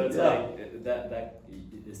know, so it's like that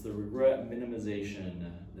is the regret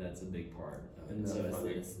minimization. That's a big part of it. So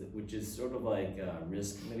it's which is sort of like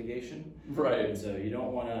risk mitigation. Right. And so you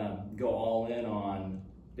don't want to go all in on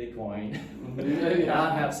Bitcoin,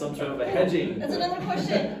 not have some sort of a hedging. That's another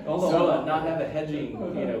question. Hold on, not have a hedging,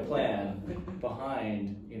 you know, plan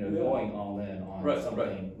behind, you know, going all in on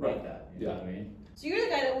something like that. You know what I mean? So you're the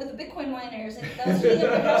guy that with the Bitcoin miners, and that was really in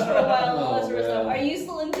the house for a while, and all that sort of stuff. Are you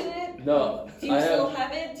still into it? No. Do you still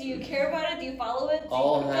have it? Do you care about it? Do you follow it?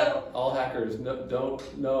 All hackers don't.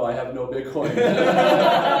 No, I have no Bitcoin.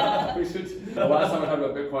 We should. The last time I talked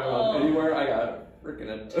about Bitcoin on anywhere, I got freaking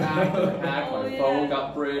attacked or hacked. My phone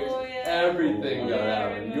got bricked. Everything got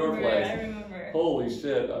out in your place. I remember. Holy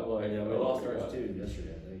shit! I'm like, Yeah, we lost ours too yesterday.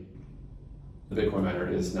 The Bitcoin miner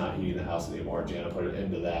is not heating the house anymore. Jana put an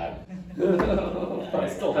end to that. I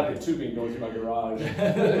still have the tubing going through my garage.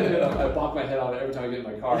 I bonk my head on it every time I get in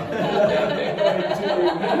my car.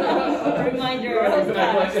 Reminder of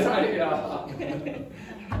that.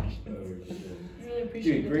 Really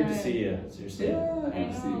appreciate Dude, great the to time. see you. Seriously. Good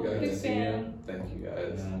to see you guys. Big fan. Thank you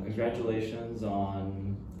guys. Congratulations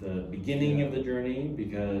on the beginning of the journey,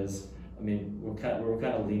 because I mean we're kind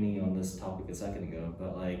of leaning on this topic a second ago,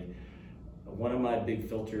 but like one of my big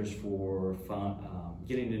filters for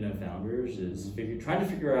getting to know founders is trying to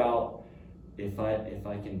figure out if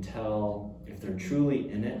I can tell if they're truly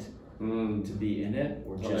in it to be in it,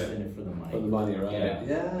 or just in it for the money. For the money, right?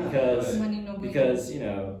 Yeah. Right. Because you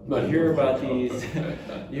know, you hear about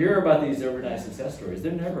these overnight success stories.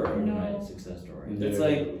 They're never overnight success stories. No. It's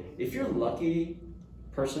like if you're lucky,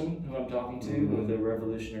 person who I'm talking to with a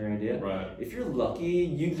revolutionary idea. Right. If you're lucky,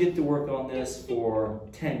 you get to work on this for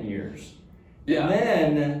 10 years. Yeah.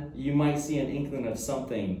 And then you might see an inkling of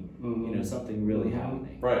something, you know, something really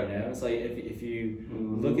happening. Right. You know, it's like if you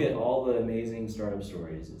look at all the amazing startup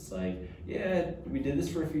stories, it's like, yeah, we did this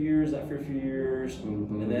for a few years, that for a few years,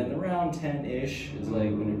 and then around 10-ish is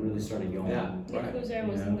like when it really started going. Yeah. Nick Kuzer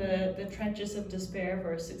was in the trenches of despair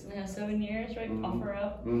for 6.5, 7 years, right? Offer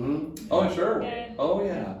up. Oh, sure. Yeah. Oh,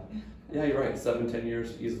 yeah. Yeah, you're right. 7-10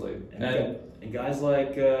 years easily. And guys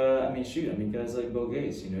like, guys like Bill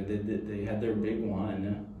Gates, you know, they had their big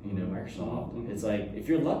one, you know, Microsoft. It's like, if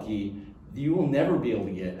you're lucky, you will never be able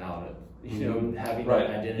to get out of, you know, having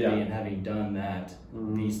that identity and having done that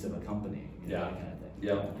beast of a company, you know, that kind of thing.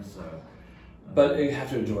 Yeah. So, but you have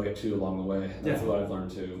to enjoy it too along the way. That's what I've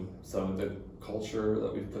learned too. So the culture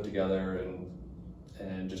that we've put together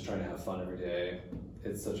and just trying to have fun every day,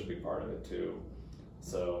 it's such a big part of it too.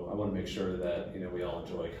 So I want to make sure that, you know, we all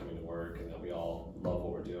enjoy coming to work and that we all love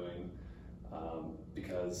what we're doing,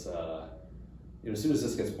 because you know, as soon as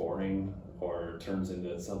this gets boring or turns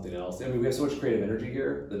into something else, I mean, we have so much creative energy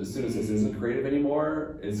here that as soon as this isn't creative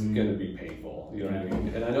anymore, it's going to be painful. You know what I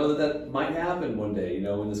mean? And I know that might happen one day. You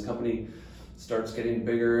know, when this company starts getting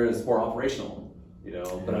bigger and it's more operational. You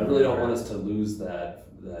know, but I really don't want us to lose that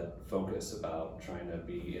focus about trying to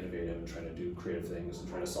be innovative and trying to do creative things and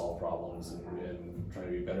trying to solve problems and trying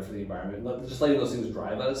to be better for the environment. Just letting those things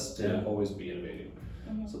drive us to always be innovating.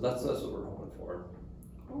 So that's what we're hoping for.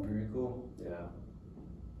 Very cool. Yeah.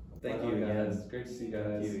 Thank you again. Guys. Great to see you guys.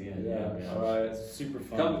 Thank you again. Yeah. Yeah. All right. It's super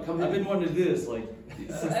fun. Come I've been wanting to do this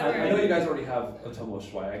I know you guys already have Atomo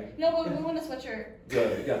swag. No, but we want a sweatshirt.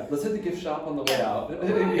 Good. Yeah. Let's hit the gift shop on the way out.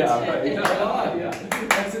 Right. Yeah. Right. Yeah.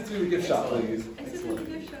 Exit through the gift shop, please.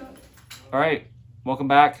 All right, welcome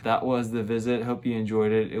back. That was the visit. Hope you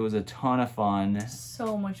enjoyed it. It was a ton of fun.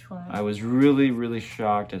 So much fun. I was really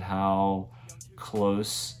shocked at how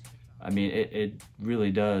close. I mean, it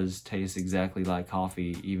really does taste exactly like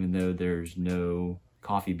coffee, even though there's no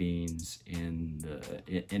coffee beans in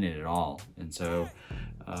it at all. And so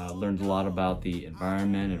learned a lot about the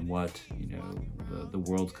environment and what, you know, the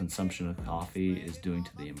world's consumption of coffee is doing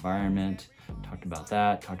to the environment. Talked about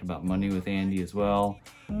that, talked about money with Andy as well.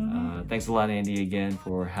 Thanks a lot, Andy, again,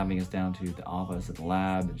 for having us down to the office at the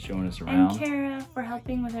lab and showing us around. And Kara for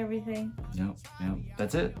helping with everything. Yep,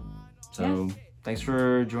 that's it. So thanks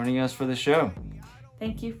for joining us for the show.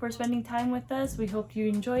 Thank you for spending time with us. We hope you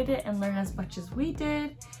enjoyed it and learned as much as we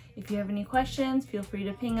did. If you have any questions, feel free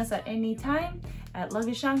to ping us at any time at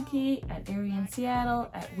Lugashanki, at Area in Seattle,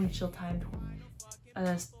 at Windshield Time.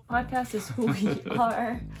 Podcast is who we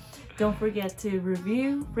are. Don't forget to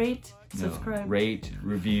review, rate, subscribe. Rate,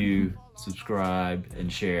 review, subscribe,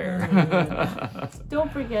 and share.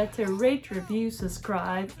 Don't forget to rate, review,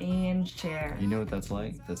 subscribe, and share. You know what that's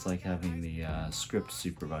like? That's like having the script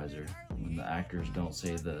supervisor. When the actors don't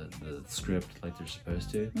say the script like they're supposed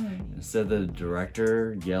to. Instead of the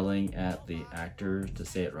director yelling at the actors to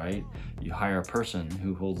say it right, you hire a person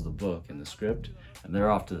who holds the book and the script, and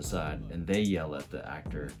they're off to the side, and they yell at the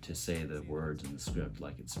actor to say the words in the script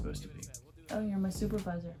like it's supposed to be. Oh, you're my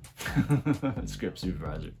supervisor. Script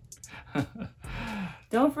supervisor.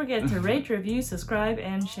 Don't forget to rate, review, subscribe,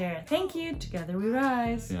 and share. Thank you. Together we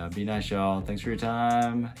rise. Yeah, be nice, y'all. Thanks for your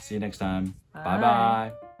time. See you next time. Bye.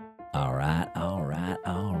 Bye-bye. All right.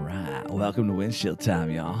 Welcome to Windshield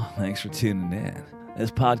Time, y'all. Thanks for tuning in.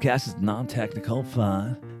 This podcast is non-technical,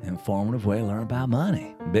 fun, informative way to learn about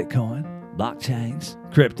money, Bitcoin, blockchains,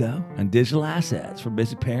 crypto, and digital assets for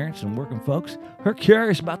busy parents and working folks who are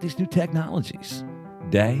curious about these new technologies.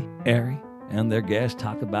 Day, Ari, and their guests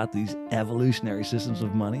talk about these evolutionary systems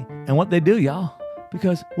of money and what they do, y'all.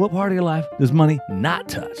 Because what part of your life does money not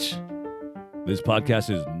touch? This podcast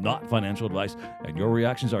is not financial advice, and your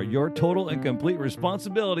reactions are your total and complete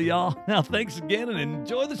responsibility, y'all. Now, thanks again, and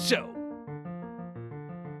enjoy the show.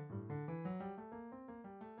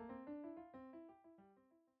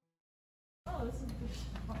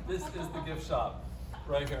 This is the gift shop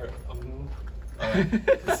right here.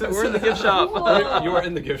 So we're in the gift shop. You are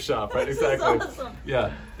in the gift shop, right? Exactly. This is awesome.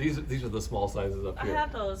 Yeah, these are the small sizes up here. I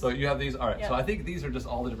have those. So you have these. All right. Yeah. So I think these are just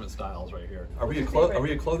all the different styles right here. Are we What's your favorite? Are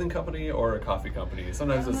we a clothing company or a coffee company?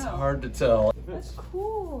 Sometimes I don't it's know. hard to tell. That's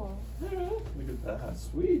cool. Look at that.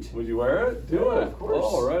 Sweet. Would you wear it? Do Yeah, it. of course.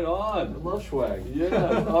 Oh, right on. Love swag.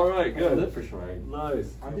 Yeah. All right. I Good. live for swag.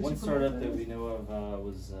 Nice. One startup that we know of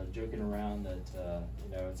was joking around that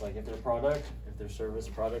you know, it's like if their service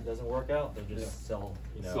product doesn't work out, they'll just sell,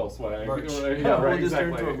 you know, Sell swag. merch. Right. Yeah, Yeah, right. we'll just turn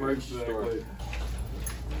Exactly. into a merch store. Exactly.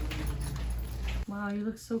 Wow, you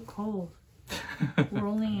look so cold. We're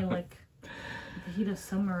only in like the heat of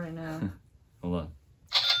summer right now. Hold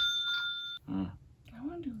on. I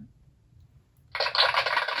want to do it.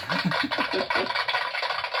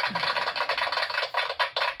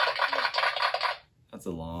 That's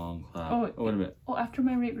a long clap. Oh, wait a minute. Oh, after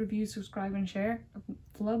my rate, review, subscribe, and share,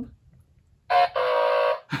 flub.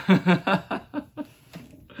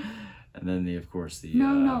 And then of course the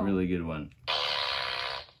No. really good one.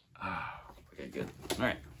 Okay, good. All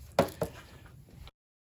right.